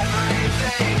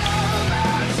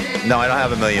 No, I don't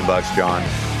have $1 million, John.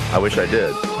 I wish I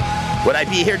did. Would I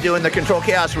be here doing the Control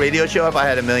Chaos radio show if I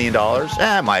had $1 million?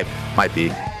 Might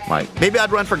be. Maybe I'd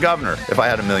run for governor if I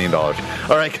had $1 million. All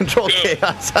right, Control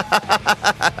Chaos.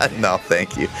 No,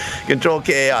 thank you. Control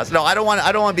Chaos. No, I don't want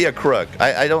to be a crook.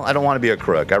 I don't want to be a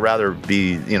crook. I'd rather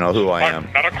be, who I am.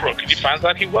 Not a crook. He finds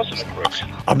out he wasn't a crook.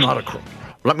 I'm not a crook.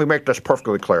 Let me make this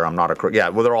perfectly clear. I'm not a crook. Yeah,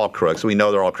 well, they're all crooks. We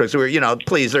know they're all crooks.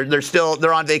 Please,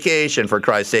 they're on vacation, for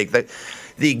Christ's sake.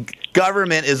 The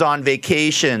government is on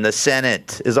vacation. The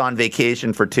Senate is on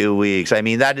vacation for 2 weeks. I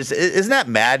mean, isn't that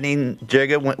maddening,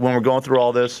 Jigga, when we're going through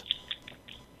all this?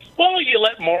 Well, you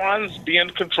let morons be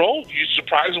in control. You're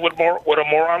surprised what a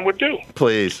moron would do.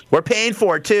 Please. We're paying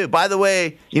for it, too. By the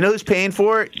way, you know who's paying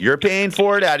for it? You're paying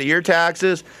for it out of your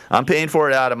taxes. I'm paying for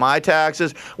it out of my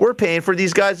taxes. We're paying for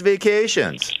these guys'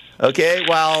 vacations. Okay,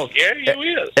 while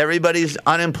everybody's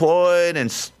unemployed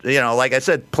and, like I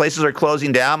said, places are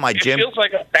closing down. It feels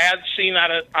like a bad scene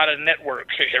out of network.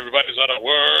 Everybody's out of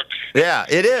work. Yeah,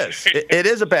 it is. It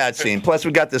is a bad scene. Plus,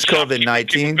 we got this COVID-19.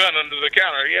 Keep a gun under the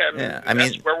counter. Yeah, I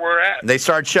mean, that's where we're at. They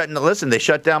started they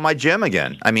shut down my gym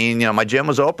again. I mean, my gym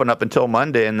was open up until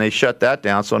Monday, and they shut that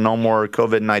down, so no more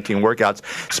COVID-19 workouts.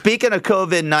 Speaking of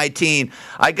COVID-19,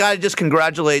 I got to just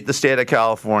congratulate the state of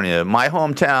California, my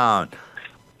hometown,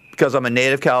 because I'm a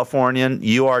native Californian.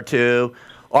 You are too.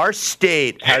 Our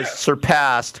state has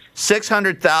surpassed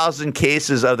 600,000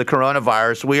 cases of the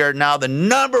coronavirus. We are now the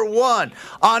number one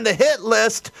on the hit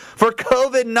list for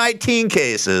COVID-19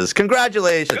 cases.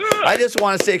 Congratulations. I just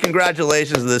want to say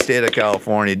congratulations to the state of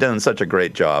California. Doing such a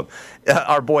great job.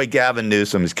 Our boy Gavin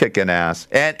Newsom is kicking ass.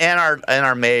 And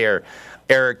our mayor,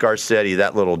 Eric Garcetti,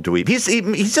 that little dweeb. He's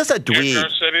just a dweeb.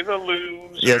 Eric Garcetti, the loser.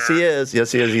 Yes, he is.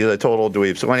 He's a total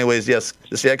dweeb. So anyways, yes,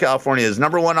 the state of California is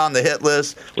number one on the hit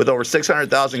list with over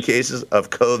 600,000 cases of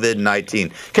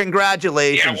COVID-19.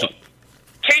 Congratulations. Yeah, well,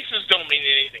 cases don't mean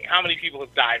anything. How many people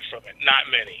have died from it? Not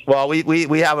many. Well,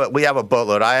 we have a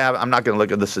boatload. I'm not going to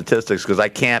look at the statistics because I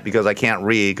can't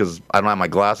read because I don't have my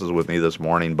glasses with me this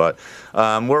morning. But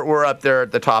we're up there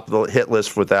at the top of the hit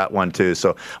list with that one too.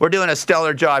 So we're doing a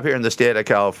stellar job here in the state of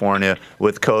California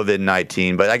with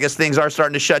COVID-19. But I guess things are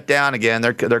starting to shut down again.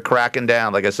 They're cracking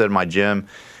down. Like I said, my gym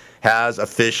has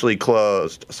officially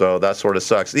closed, so that sort of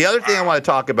sucks. The other thing I want to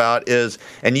talk about is,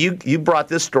 and you brought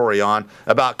this story on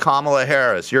about Kamala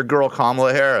Harris, your girl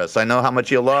Kamala Harris. I know how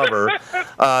much you love her.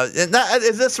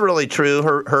 Is this really true?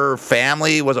 Her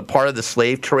family was a part of the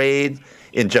slave trade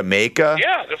in Jamaica.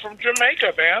 Yeah, they're from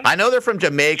Jamaica, man. I know they're from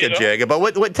Jamaica, Jigga. But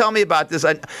what? Tell me about this.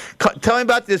 Tell me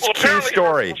about this key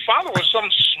story. Her father was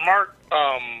some smart.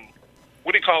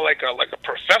 What do you call like a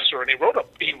professor, and he wrote a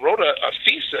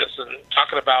thesis and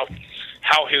talking about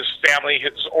how his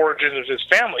origin of his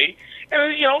family,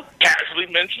 and casually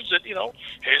mentions that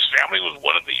his family was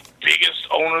one of the biggest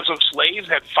owners of slaves,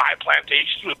 had 5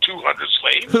 plantations with 200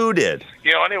 slaves. Who did?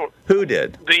 Who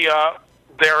did? Their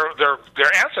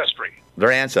ancestry.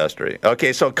 Their ancestry.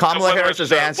 Okay, so Kamala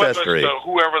Harris's ancestry.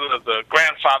 Whoever the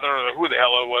grandfather or who the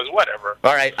hell it was, whatever.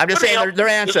 All right, I'm just saying their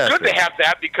ancestry. It's good to have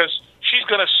that because she's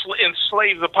going to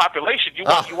enslave the population. You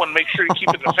want to make sure you keep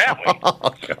it in the family.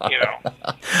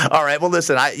 All right. Well,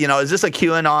 listen. Is this a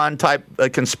QAnon type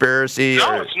conspiracy?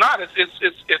 No, it's not.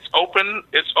 It's open.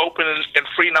 It's open and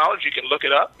free knowledge. You can look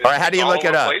it up. All right. How do you look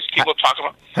it up? People talk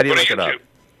about. How do you look it up?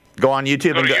 Go on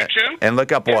YouTube and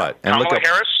look up what? And Kamala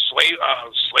Harris,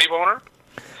 slave owner.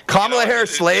 Kamala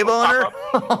Harris, slave owner?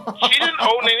 She didn't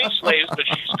own any slaves, but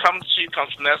she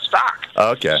comes from that stock.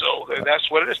 Okay. So that's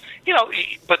what it is.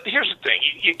 But here's the thing: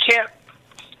 you can't,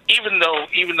 even though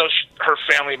her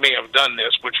family may have done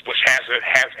this, which has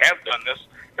done this,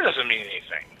 it doesn't mean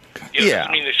anything. It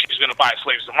doesn't mean that she's going to buy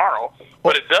slaves tomorrow,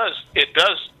 but it does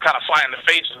kind of fly in the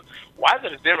face of why do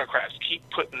the Democrats keep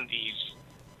putting these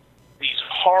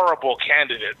horrible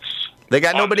candidates? They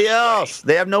got nobody else.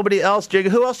 They have nobody else, Jigga.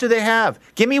 Who else do they have?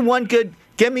 Give me one good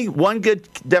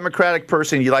Democratic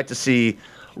person you'd like to see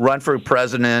run for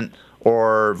president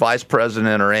or vice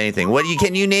president or anything.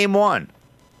 Can you name one?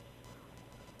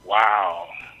 Wow.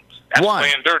 That's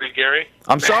playing dirty, Gary.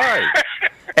 I'm sorry.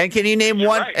 And can you name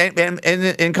one? Right. And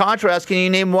in contrast, can you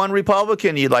name one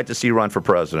Republican you'd like to see run for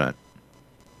president?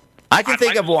 I can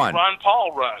think of one. Ron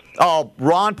Paul run. Oh,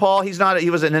 Ron Paul. He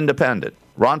was an independent.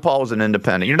 Ron Paul was an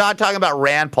independent. You're not talking about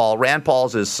Rand Paul. Rand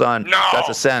Paul's his son. No, that's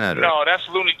a senator. No, that's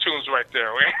Looney Tunes right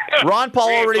there. Ron Paul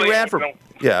already ran for.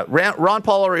 Yeah, Ron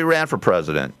Paul already ran for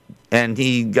president, and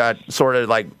he got sort of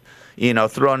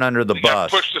thrown under the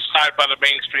bus. Got pushed aside by the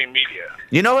mainstream media.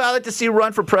 You know who I'd like to see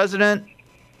run for president?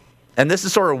 And this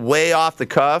is sort of way off the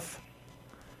cuff.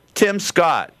 Tim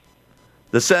Scott,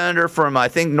 the senator from I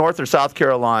think North or South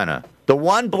Carolina, the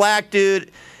one black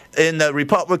dude in the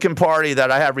Republican Party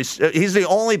that I have. He's the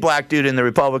only black dude in the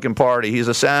Republican Party. He's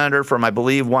a senator from, I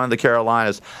believe, one of the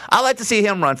Carolinas. I'd like to see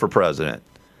him run for president.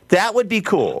 That would be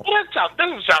cool. Well, that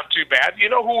doesn't sound too bad. You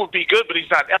know who would be good, but he's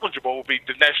not eligible, would be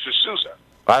Dinesh D'Souza.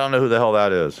 I don't know who the hell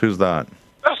that is. Who's that?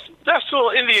 That's the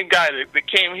little Indian guy that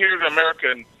came here to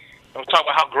America and talk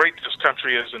about how great this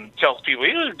country is and tells people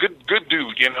he's a good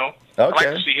dude, Okay. I'd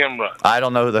like to see him run. I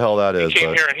don't know who the hell that is. He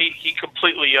came here and he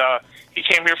completely he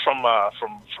came here from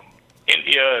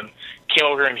India and came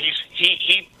over here and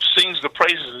he sings the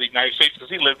praises of the United States because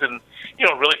he lived in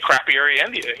a really crappy area,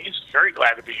 India. He's very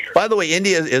glad to be here. By the way,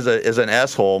 India is an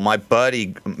asshole. My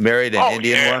buddy married an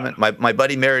Indian woman. My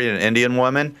buddy married an Indian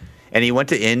woman, and he went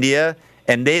to India,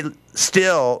 and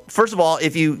still, first of all,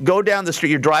 if you go down the street,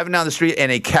 you're driving down the street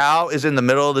and a cow is in the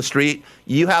middle of the street,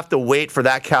 you have to wait for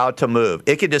that cow to move.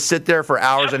 It can just sit there for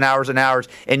hours and hours and hours,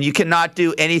 and you cannot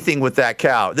do anything with that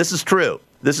cow. This is true.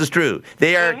 This is true.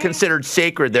 They are considered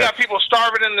sacred. You got people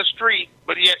starving in the street,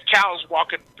 but yet cows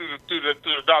walking through the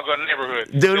doggone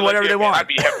neighborhood. Doing whatever they want. I'd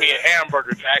be having me a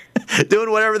hamburger, Jack.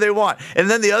 Doing whatever they want. And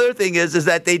then the other thing is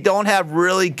that they don't have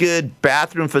really good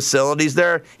bathroom facilities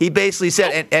there. He basically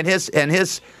said, and his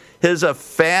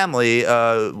family,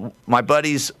 my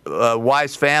buddy's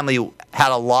wife's family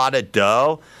had a lot of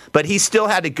dough, but he still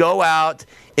had to go out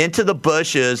into the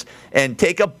bushes and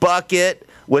take a bucket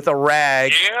with a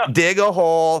rag, dig a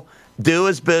hole, do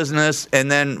his business, and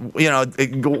then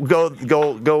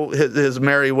go his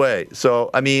merry way. So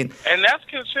I mean, and that's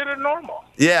considered normal.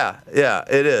 Yeah,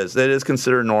 it is. It is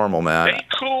considered normal, man. They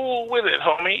cool with it,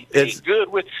 homie. They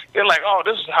good with. They're like, oh,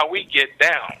 this is how we get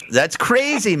down. That's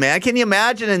crazy, man. Can you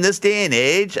imagine in this day and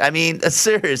age? I mean, it's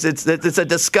serious. It's a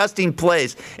disgusting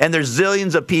place, and there's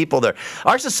zillions of people there.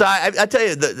 Our society, I tell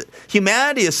you,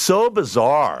 humanity is so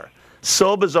bizarre.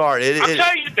 So bizarre. I'll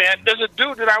tell you, man, there's a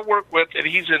dude that I work with, and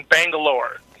he's in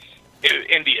Bangalore,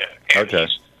 India. And okay.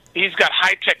 He's got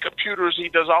high-tech computers. He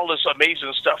does all this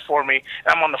amazing stuff for me.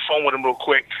 And I'm on the phone with him real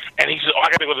quick, and he says, oh,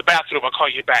 I got to go to the bathroom. I'll call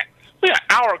you back. Well, an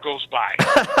hour goes by.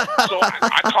 So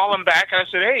I call him back, and I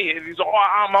said, hey, and he's like,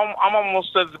 oh, I'm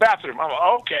almost at the bathroom. I'm like,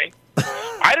 oh, okay.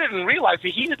 I didn't realize that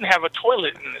he didn't have a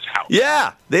toilet in his house.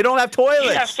 Yeah, they don't have toilets.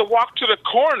 He has to walk to the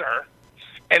corner.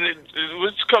 And it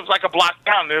comes like a block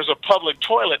down. There's a public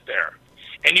toilet there,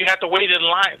 and you have to wait in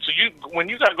line. So when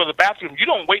you got to go to the bathroom, you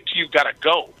don't wait till you got to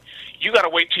go. You got to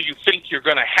wait till you think you're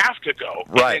going to have to go,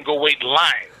 and then go wait in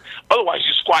line. Otherwise,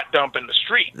 you squat dump in the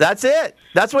street. That's it.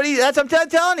 That's what I'm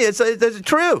telling you. It's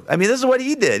true. I mean, this is what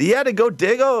he did. He had to go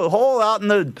dig a hole out in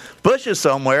the bushes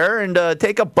somewhere and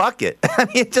take a bucket. I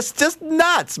mean, just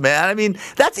nuts, man. I mean,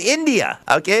 that's India,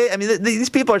 okay? I mean, these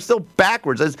people are still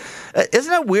backwards. Isn't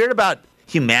it weird about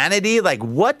humanity? Like,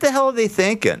 what the hell are they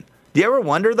thinking? Do you ever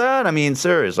wonder that? I mean,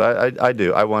 serious. I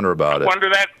do. I wonder about it. I wonder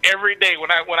that every day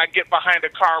when I get behind a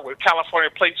car with California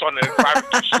plates on it and driving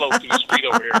too slow through the street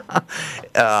over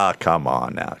here. Come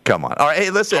on now. Come on. All right. Hey,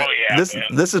 listen.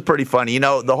 This is pretty funny. You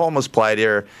know, the homeless plight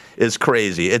here is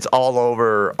crazy. It's all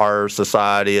over our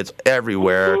society. It's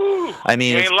everywhere. Ooh, I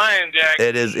mean, you ain't lying, Jack.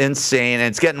 It is insane, and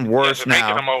it's getting worse now.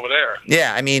 Making them over there.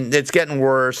 Yeah, I mean, it's getting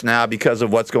worse now because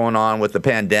of what's going on with the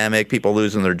pandemic, people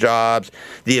losing their jobs.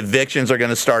 The evictions are going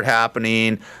to start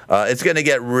happening. It's going to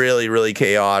get really, really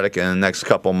chaotic in the next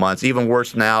couple months, even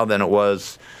worse now than it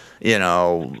was,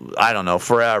 I don't know,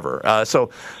 forever.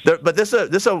 But this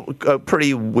is a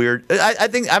pretty weird. I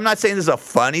think I'm not saying this is a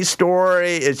funny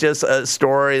story. It's just a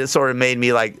story that sort of made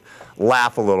me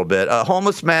laugh a little bit. A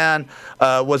homeless man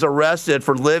was arrested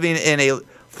for living in a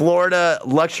Florida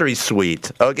luxury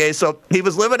suite. Okay, so he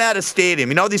was living at a stadium.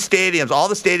 You know, these stadiums, all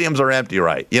the stadiums are empty,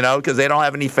 right? Because they don't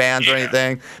have any fans or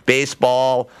anything.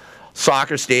 Baseball,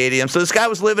 soccer stadium. So this guy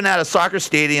was living at a soccer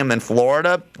stadium in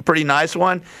Florida, a pretty nice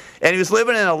one, and he was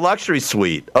living in a luxury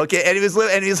suite. Okay, and he was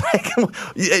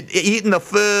eating the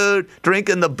food,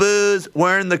 drinking the booze,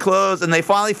 wearing the clothes, and they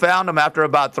finally found him after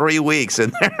about 3 weeks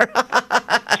in there.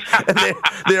 And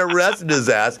they arrested his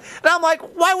ass. And I'm like,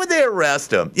 why would they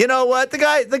arrest him? You know what? The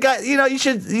guy, you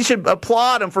should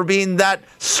applaud him for being that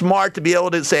smart to be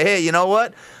able to say, hey, you know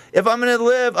what? If I'm going to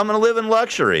live in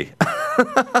luxury.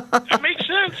 That makes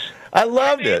sense. I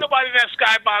loved it. Ain't nobody in that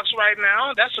skybox right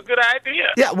now. That's a good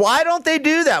idea. Yeah, why don't they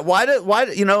do that? Why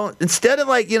instead of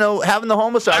having the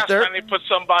homeless out there? Last time they put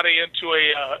somebody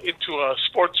into a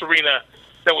sports arena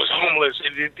that was homeless,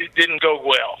 and it didn't go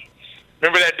well.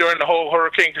 Remember that during the whole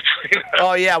Hurricane Katrina?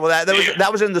 Oh yeah, well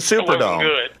that was in the Superdome. It wasn't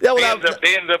good. Yeah,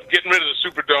 they ended up getting rid of the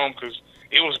Superdome because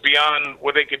it was beyond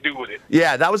what they could do with it.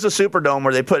 Yeah, that was the Superdome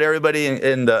where they put everybody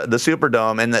in the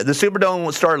Superdome, and the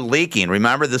Superdome started leaking.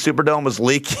 Remember, the Superdome was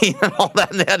leaking and all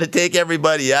that, and they had to take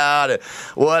everybody out.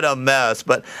 What a mess.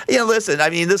 But, listen, I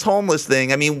mean, this homeless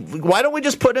thing, I mean, why don't we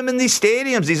just put them in these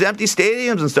stadiums, these empty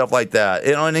stadiums and stuff like that,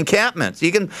 and encampments?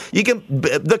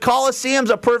 The Coliseum's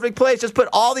a perfect place. Just put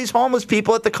all these homeless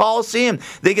people at the Coliseum.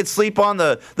 They could sleep on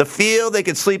the field. They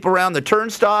could sleep around the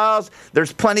turnstiles.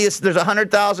 There's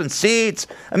 100,000 seats.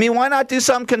 I mean, why not do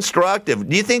something constructive?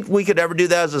 Do you think we could ever do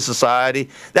that as a society?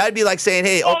 That'd be like saying,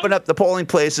 hey, open up the polling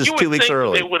places 2 weeks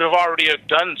early. They would have already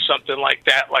done something like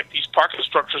that, like these parking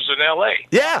structures in L.A.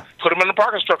 Yeah. Put them in a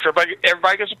parking structure.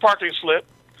 Everybody gets a parking slip.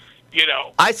 You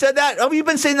know, I said that. Oh, you've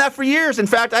been saying that for years. In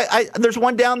fact, there's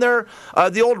one down there,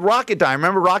 the old Rocketdyne.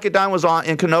 Remember, Rocketdyne was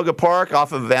in Canoga Park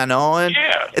off of Van Owen.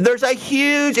 Yeah. There's a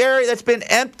huge area that's been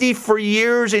empty for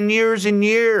years and years and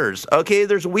years. Okay,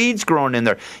 there's weeds growing in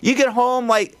there. You can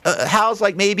house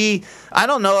like maybe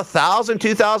 1,000,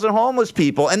 2,000 homeless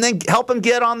people, and then help them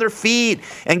get on their feet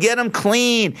and get them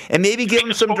clean, and maybe give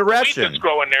them some direction. Weed that's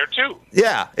growing there too.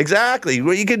 Yeah, exactly.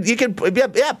 Well, you could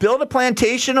build a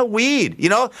plantation of weed. You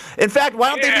know. In fact, why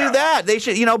don't they do that? They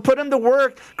should, put them to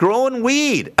work growing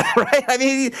weed, right? I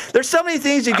mean, there's so many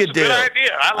things you could do. That's a good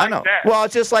idea. I like that. Well,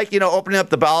 it's just like, opening up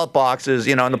the ballot boxes,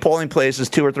 in the polling places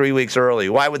 2 or 3 weeks early.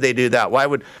 Why would they do that?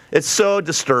 It's so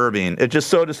disturbing. It's just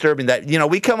so disturbing that,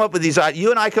 we come up with you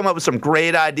and I come up with some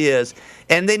great ideas,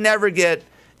 and they never get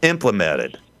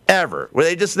implemented. Ever. Where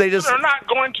they just. They're not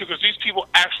going to, because these people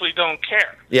actually don't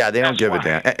care. Yeah, they don't give a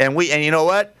damn. And you know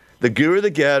what? The guru of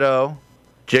the ghetto,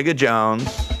 Jigga Jones,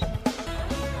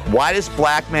 whitest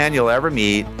black man you'll ever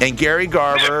meet, and Gary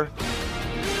Garver,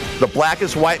 the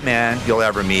blackest white man you'll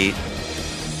ever meet,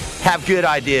 have good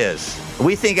ideas.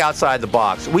 We think outside the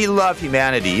box. We love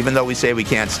humanity, even though we say we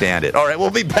can't stand it. All right, we'll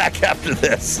be back after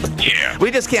this. Yeah.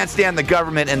 We just can't stand the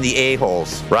government and the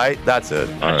a-holes, right? That's it.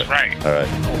 That's right. All right.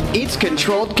 It's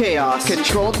controlled chaos.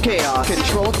 Controlled chaos.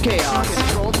 Controlled chaos.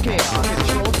 Controlled chaos.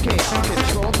 Controlled chaos.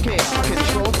 Controlled chaos.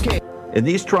 Controlled chaos. In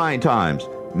these trying times,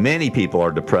 many people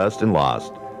are depressed and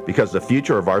lost because the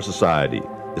future of our society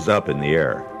is up in the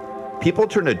air. People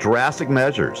turn to drastic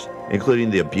measures,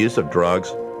 including the abuse of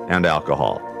drugs and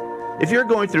alcohol. If you're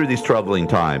going through these troubling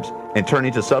times and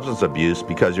turning to substance abuse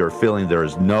because you're feeling there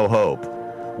is no hope,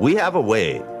 we have a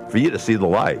way for you to see the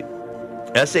light.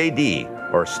 SAD,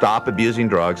 or Stop Abusing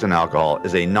Drugs and Alcohol,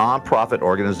 is a nonprofit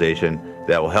organization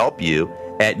that will help you,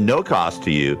 at no cost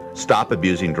to you, stop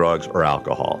abusing drugs or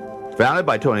alcohol. Founded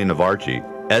by Tony Navarchi,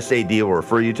 SAD will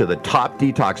refer you to the top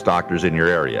detox doctors in your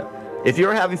area. If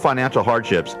you're having financial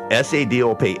hardships, SAD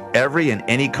will pay every and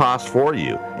any cost for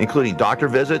you, including doctor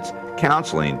visits,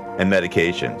 counseling, and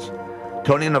medications.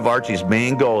 Tony Navarchi's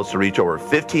main goal is to reach over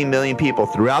 15 million people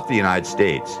throughout the United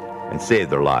States and save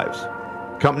their lives.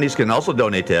 Companies can also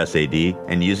donate to SAD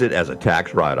and use it as a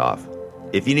tax write-off.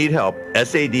 If you need help,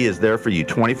 SAD is there for you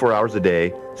 24 hours a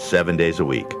day, 7 days a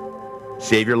week.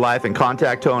 Save your life and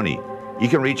contact Tony. You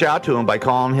can reach out to him by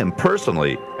calling him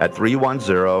personally at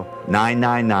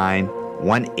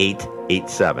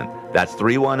 310-999-1887. That's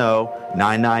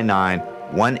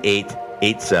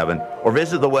 310-999-1887. Or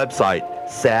visit the website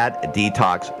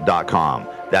saddetox.com.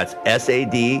 That's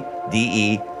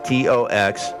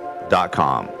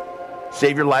SADDETOX.com.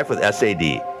 Save your life with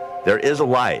SAD. There is a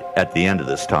light at the end of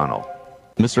this tunnel.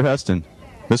 Mr. Heston,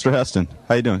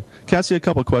 how you doing? Can I ask you a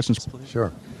couple of questions, please?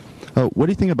 Sure. What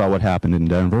do you think about what happened in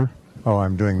Denver? Oh,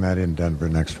 I'm doing that in Denver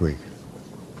next week.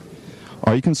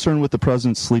 Are you concerned with the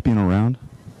president sleeping around?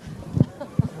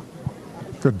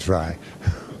 Good try.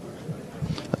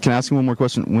 Can I ask you one more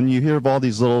question? When you hear of all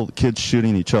these little kids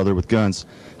shooting each other with guns,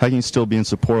 how can you still be in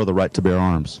support of the right to bear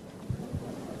arms?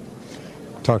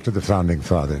 Talk to the founding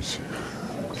fathers.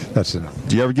 That's enough.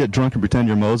 Do you ever get drunk and pretend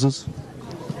you're Moses?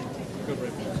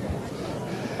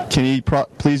 Can you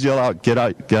please yell out, get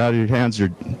out of your hands, you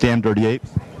damn dirty ape?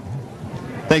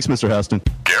 Thanks, Mr. Heston.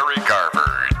 Gary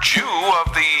Garver, Jew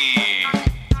of the...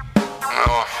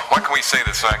 Oh, what can we say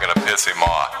that's not going to piss him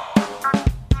off?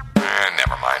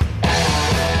 Never mind.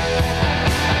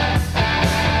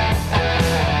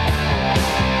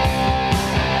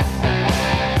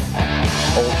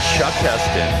 Old Chuck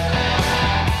Heston.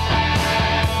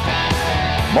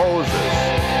 Moses.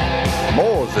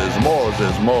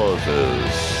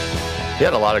 He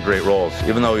had a lot of great roles,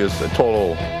 even though he was a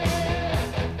total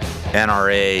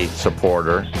NRA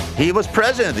supporter. He was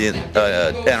president of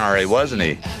the NRA, wasn't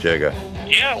he, Jigga?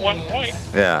 Yeah, at one point.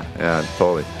 Yeah,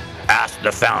 totally. Ask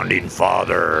the founding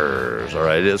fathers. All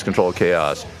right, it is controlled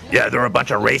chaos. Yeah, they're a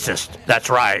bunch of racists. That's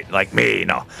right, like me.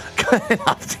 No.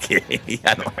 I'm just kidding.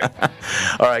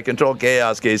 All right, controlled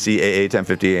chaos, KCAA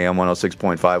 1050 AM,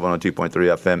 106.5, 102.3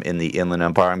 FM in the Inland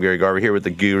Empire. I'm Gary Garver here with the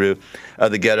guru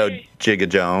of the ghetto, Jigga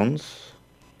Jones.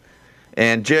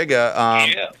 And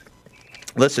Jigga,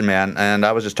 listen, man, and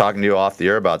I was just talking to you off the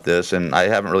air about this, and I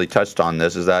haven't really touched on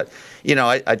this, is that,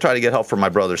 I try to get help from my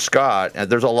brother Scott, and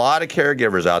there's a lot of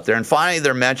caregivers out there, and finally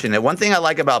they're mentioning it. One thing I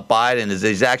like about Biden is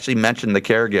he's actually mentioned the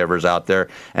caregivers out there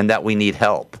and that we need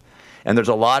help. And there's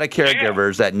a lot of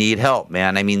caregivers that need help,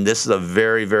 man. I mean, this is a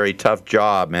very, very tough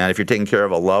job, man, if you're taking care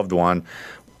of a loved one,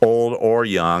 old or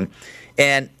young.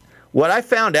 And what I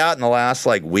found out in the last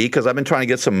week, because I've been trying to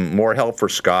get some more help for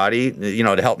Scotty,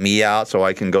 to help me out so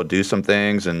I can go do some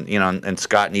things, and and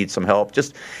Scott needs some help.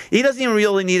 He doesn't even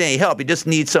really need any help. He just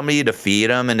needs somebody to feed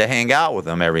him and to hang out with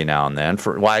him every now and then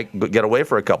get away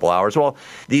for a couple hours. Well,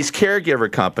 these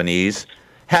caregiver companies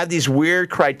have these weird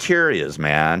criterias,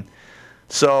 man.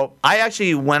 So I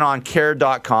actually went on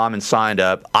care.com and signed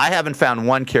up. I haven't found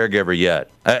one caregiver yet.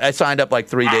 I signed up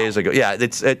 3 days ago. Yeah,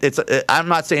 I'm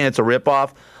not saying it's a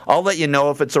ripoff. I'll let you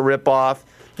know if it's a ripoff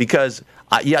because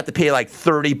you have to pay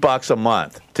 $30 a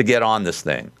month to get on this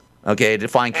thing, okay, to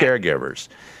find caregivers.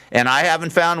 And I haven't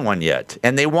found one yet.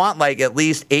 And they want at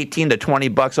least $18 to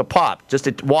 $20 a pop just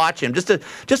to watch him, just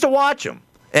to watch him.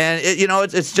 And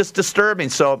it's just disturbing.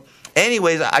 So.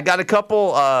 Anyways, I got a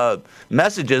couple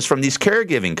messages from these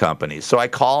caregiving companies. So I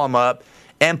call them up,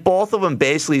 and both of them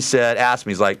basically asked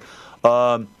me,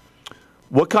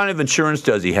 what kind of insurance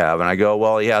does he have? And I go,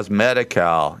 well, he has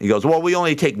Medi-Cal. He goes, well, we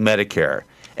only take Medicare.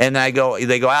 And they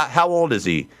go, how old is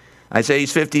he? I say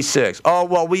he's 56. Oh,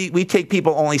 well, we take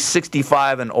people only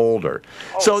 65 and older.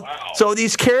 So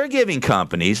these caregiving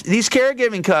companies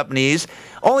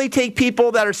only take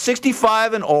people that are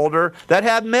 65 and older that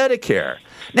have Medicare.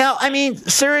 Now, I mean,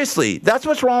 seriously, that's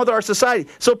what's wrong with our society.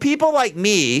 So people like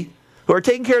me who are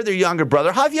taking care of their younger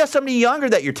brother, how if you have somebody younger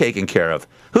that you're taking care of?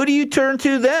 Who do you turn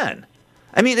to then?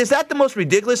 I mean, is that the most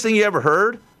ridiculous thing you ever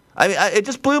heard? I mean, it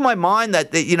just blew my mind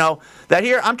that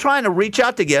here I'm trying to reach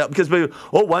out to get help because,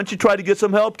 why don't you try to get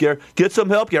some help here? Get some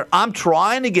help here. I'm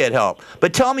trying to get help.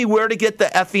 But tell me where to get the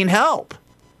effing help.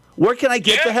 Where can I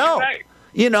get the help? Right.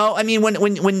 I mean,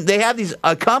 when they have these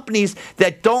companies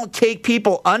that don't take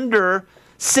people under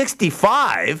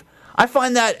 65, I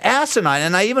find that asinine.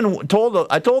 And I even told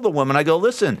the woman, I go,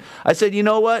 listen, I said, you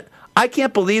know what? I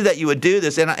can't believe that you would do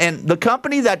this. And the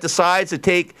company that decides to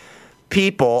take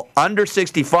people under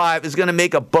 65 is going to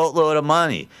make a boatload of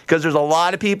money because there's a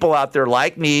lot of people out there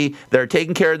like me that are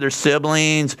taking care of their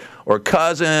siblings or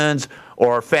cousins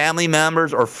or family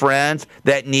members or friends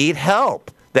that need help.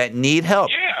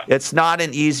 Yeah. It's not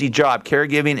an easy job.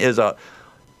 Caregiving is a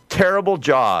terrible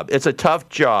job. It's a tough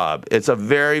job. It's a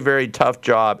very, very tough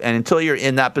job. And until you're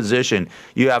in that position,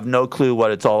 you have no clue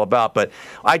what it's all about. But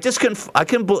I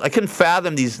couldn't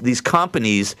fathom these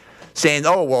companies saying,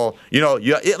 oh, well,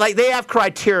 they have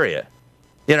criteria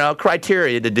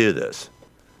to do this.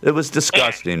 It was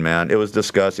disgusting, man. It was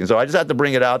disgusting. So I just have to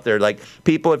bring it out there.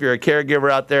 People, if you're a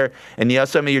caregiver out there and you have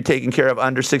somebody you're taking care of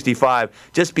under 65,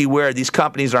 just beware. These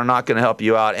companies are not going to help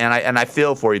you out. And I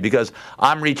feel for you because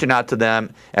I'm reaching out to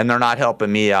them and they're not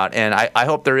helping me out. And I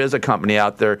hope there is a company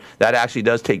out there that actually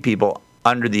does take people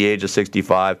under the age of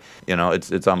 65.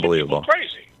 It's unbelievable. It's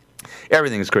crazy.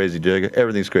 Everything's crazy, Jig.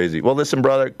 Everything's crazy. Well, listen,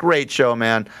 brother, great show,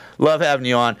 man. Love having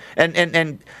you on.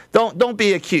 And don't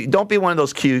be one of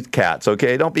those cute cats,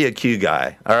 okay? Don't be a Q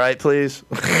guy. All right, please.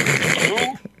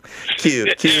 Q.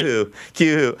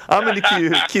 I'm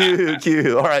into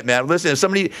Q. All right, man. Listen,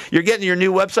 you're getting your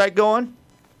new website going?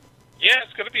 Yeah,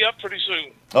 it's going to be up pretty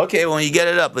soon. Okay, when you get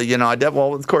it up,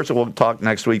 of course we'll talk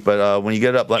next week, but when you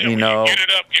get it up, let me know. When you get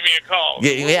it up, give me a call.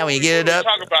 Yeah, when you get it up.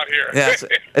 Talk about here. Yeah,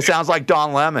 it sounds like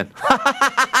Don Lemon.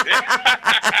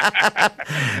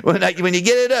 When you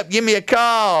get it up, give me a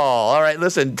call. All right,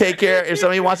 listen, take care. If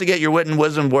somebody wants to get your wit and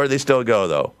wisdom, where they still go,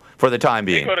 though, for the time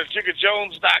being. Go to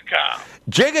JiggaJones.com.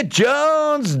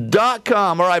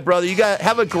 JiggaJones.com. All right, brother,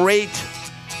 have a great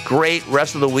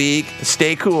rest of the week.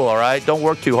 Stay cool, all right? Don't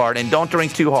work too hard, and don't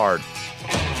drink too hard.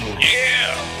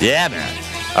 Yeah. Yeah, man.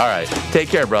 All right. Take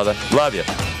care, brother. Love you.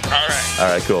 All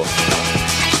right, cool.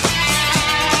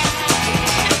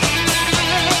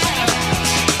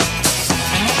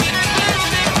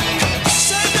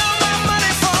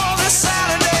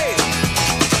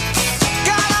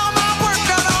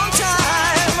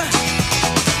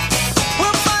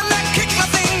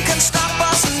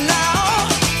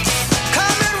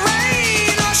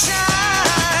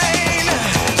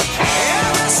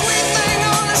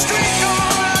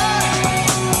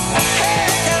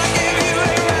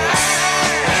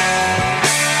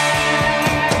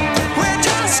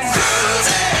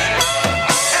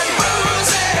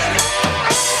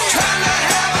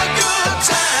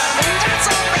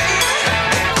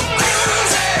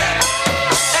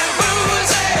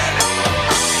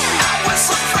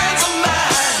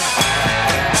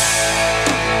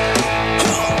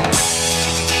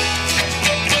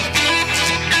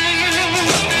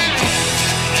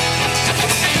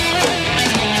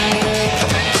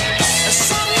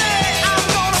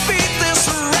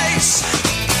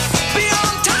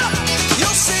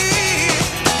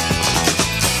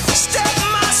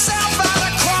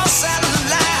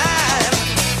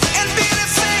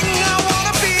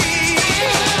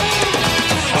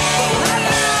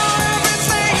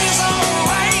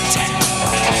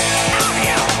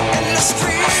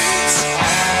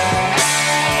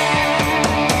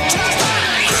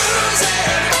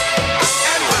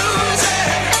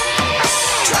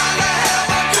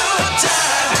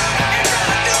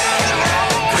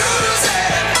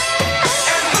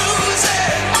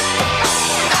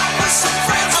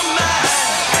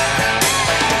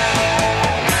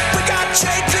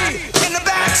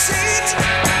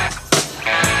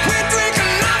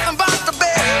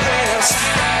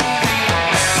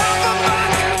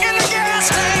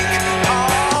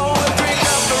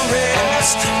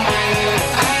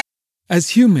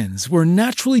 As humans, we're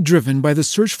naturally driven by the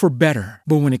search for better.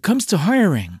 But when it comes to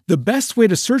hiring, the best way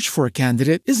to search for a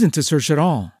candidate isn't to search at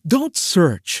all. Don't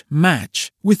search,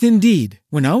 match with Indeed.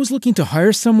 When I was looking to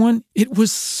hire someone, it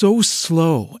was so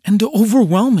slow and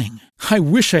overwhelming. I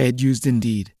wish I had used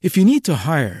Indeed. If you need to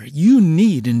hire, you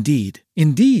need Indeed.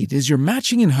 Indeed is your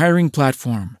matching and hiring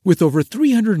platform with over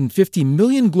 350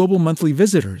 million global monthly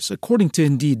visitors, according to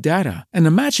Indeed data, and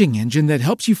a matching engine that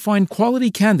helps you find quality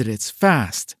candidates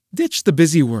fast. Ditch the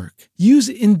busy work. Use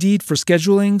Indeed for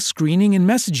scheduling, screening, and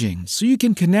messaging so you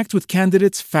can connect with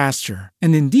candidates faster.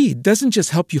 And Indeed doesn't just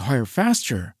help you hire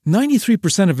faster.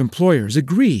 93% of employers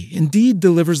agree Indeed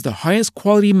delivers the highest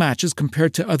quality matches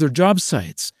compared to other job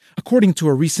sites, according to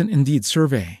a recent Indeed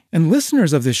survey. And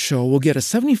listeners of this show will get a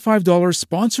 $75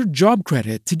 sponsored job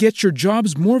credit to get your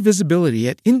jobs more visibility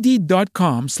at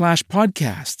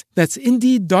Indeed.com/podcast. That's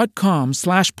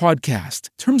Indeed.com/podcast.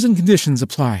 Terms and conditions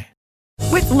apply.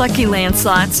 With Lucky Land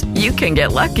Slots, you can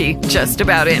get lucky just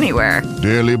about anywhere.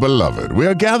 Dearly beloved, we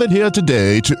are gathered here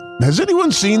today to... Has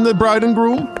anyone seen the bride and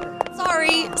groom?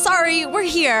 Sorry, we're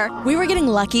here. We were getting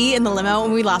lucky in the limo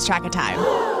and we lost track of time.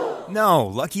 No,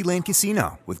 Lucky Land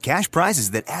Casino, with cash prizes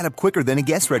that add up quicker than a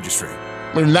guest registry.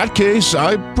 In that case,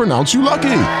 I pronounce you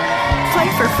lucky. Play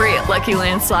for free at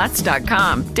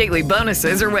LuckyLandSlots.com. Daily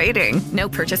bonuses are waiting. No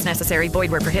purchase necessary.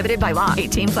 Void where prohibited by law.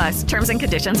 18+. Terms and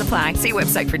conditions apply. See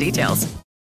website for details.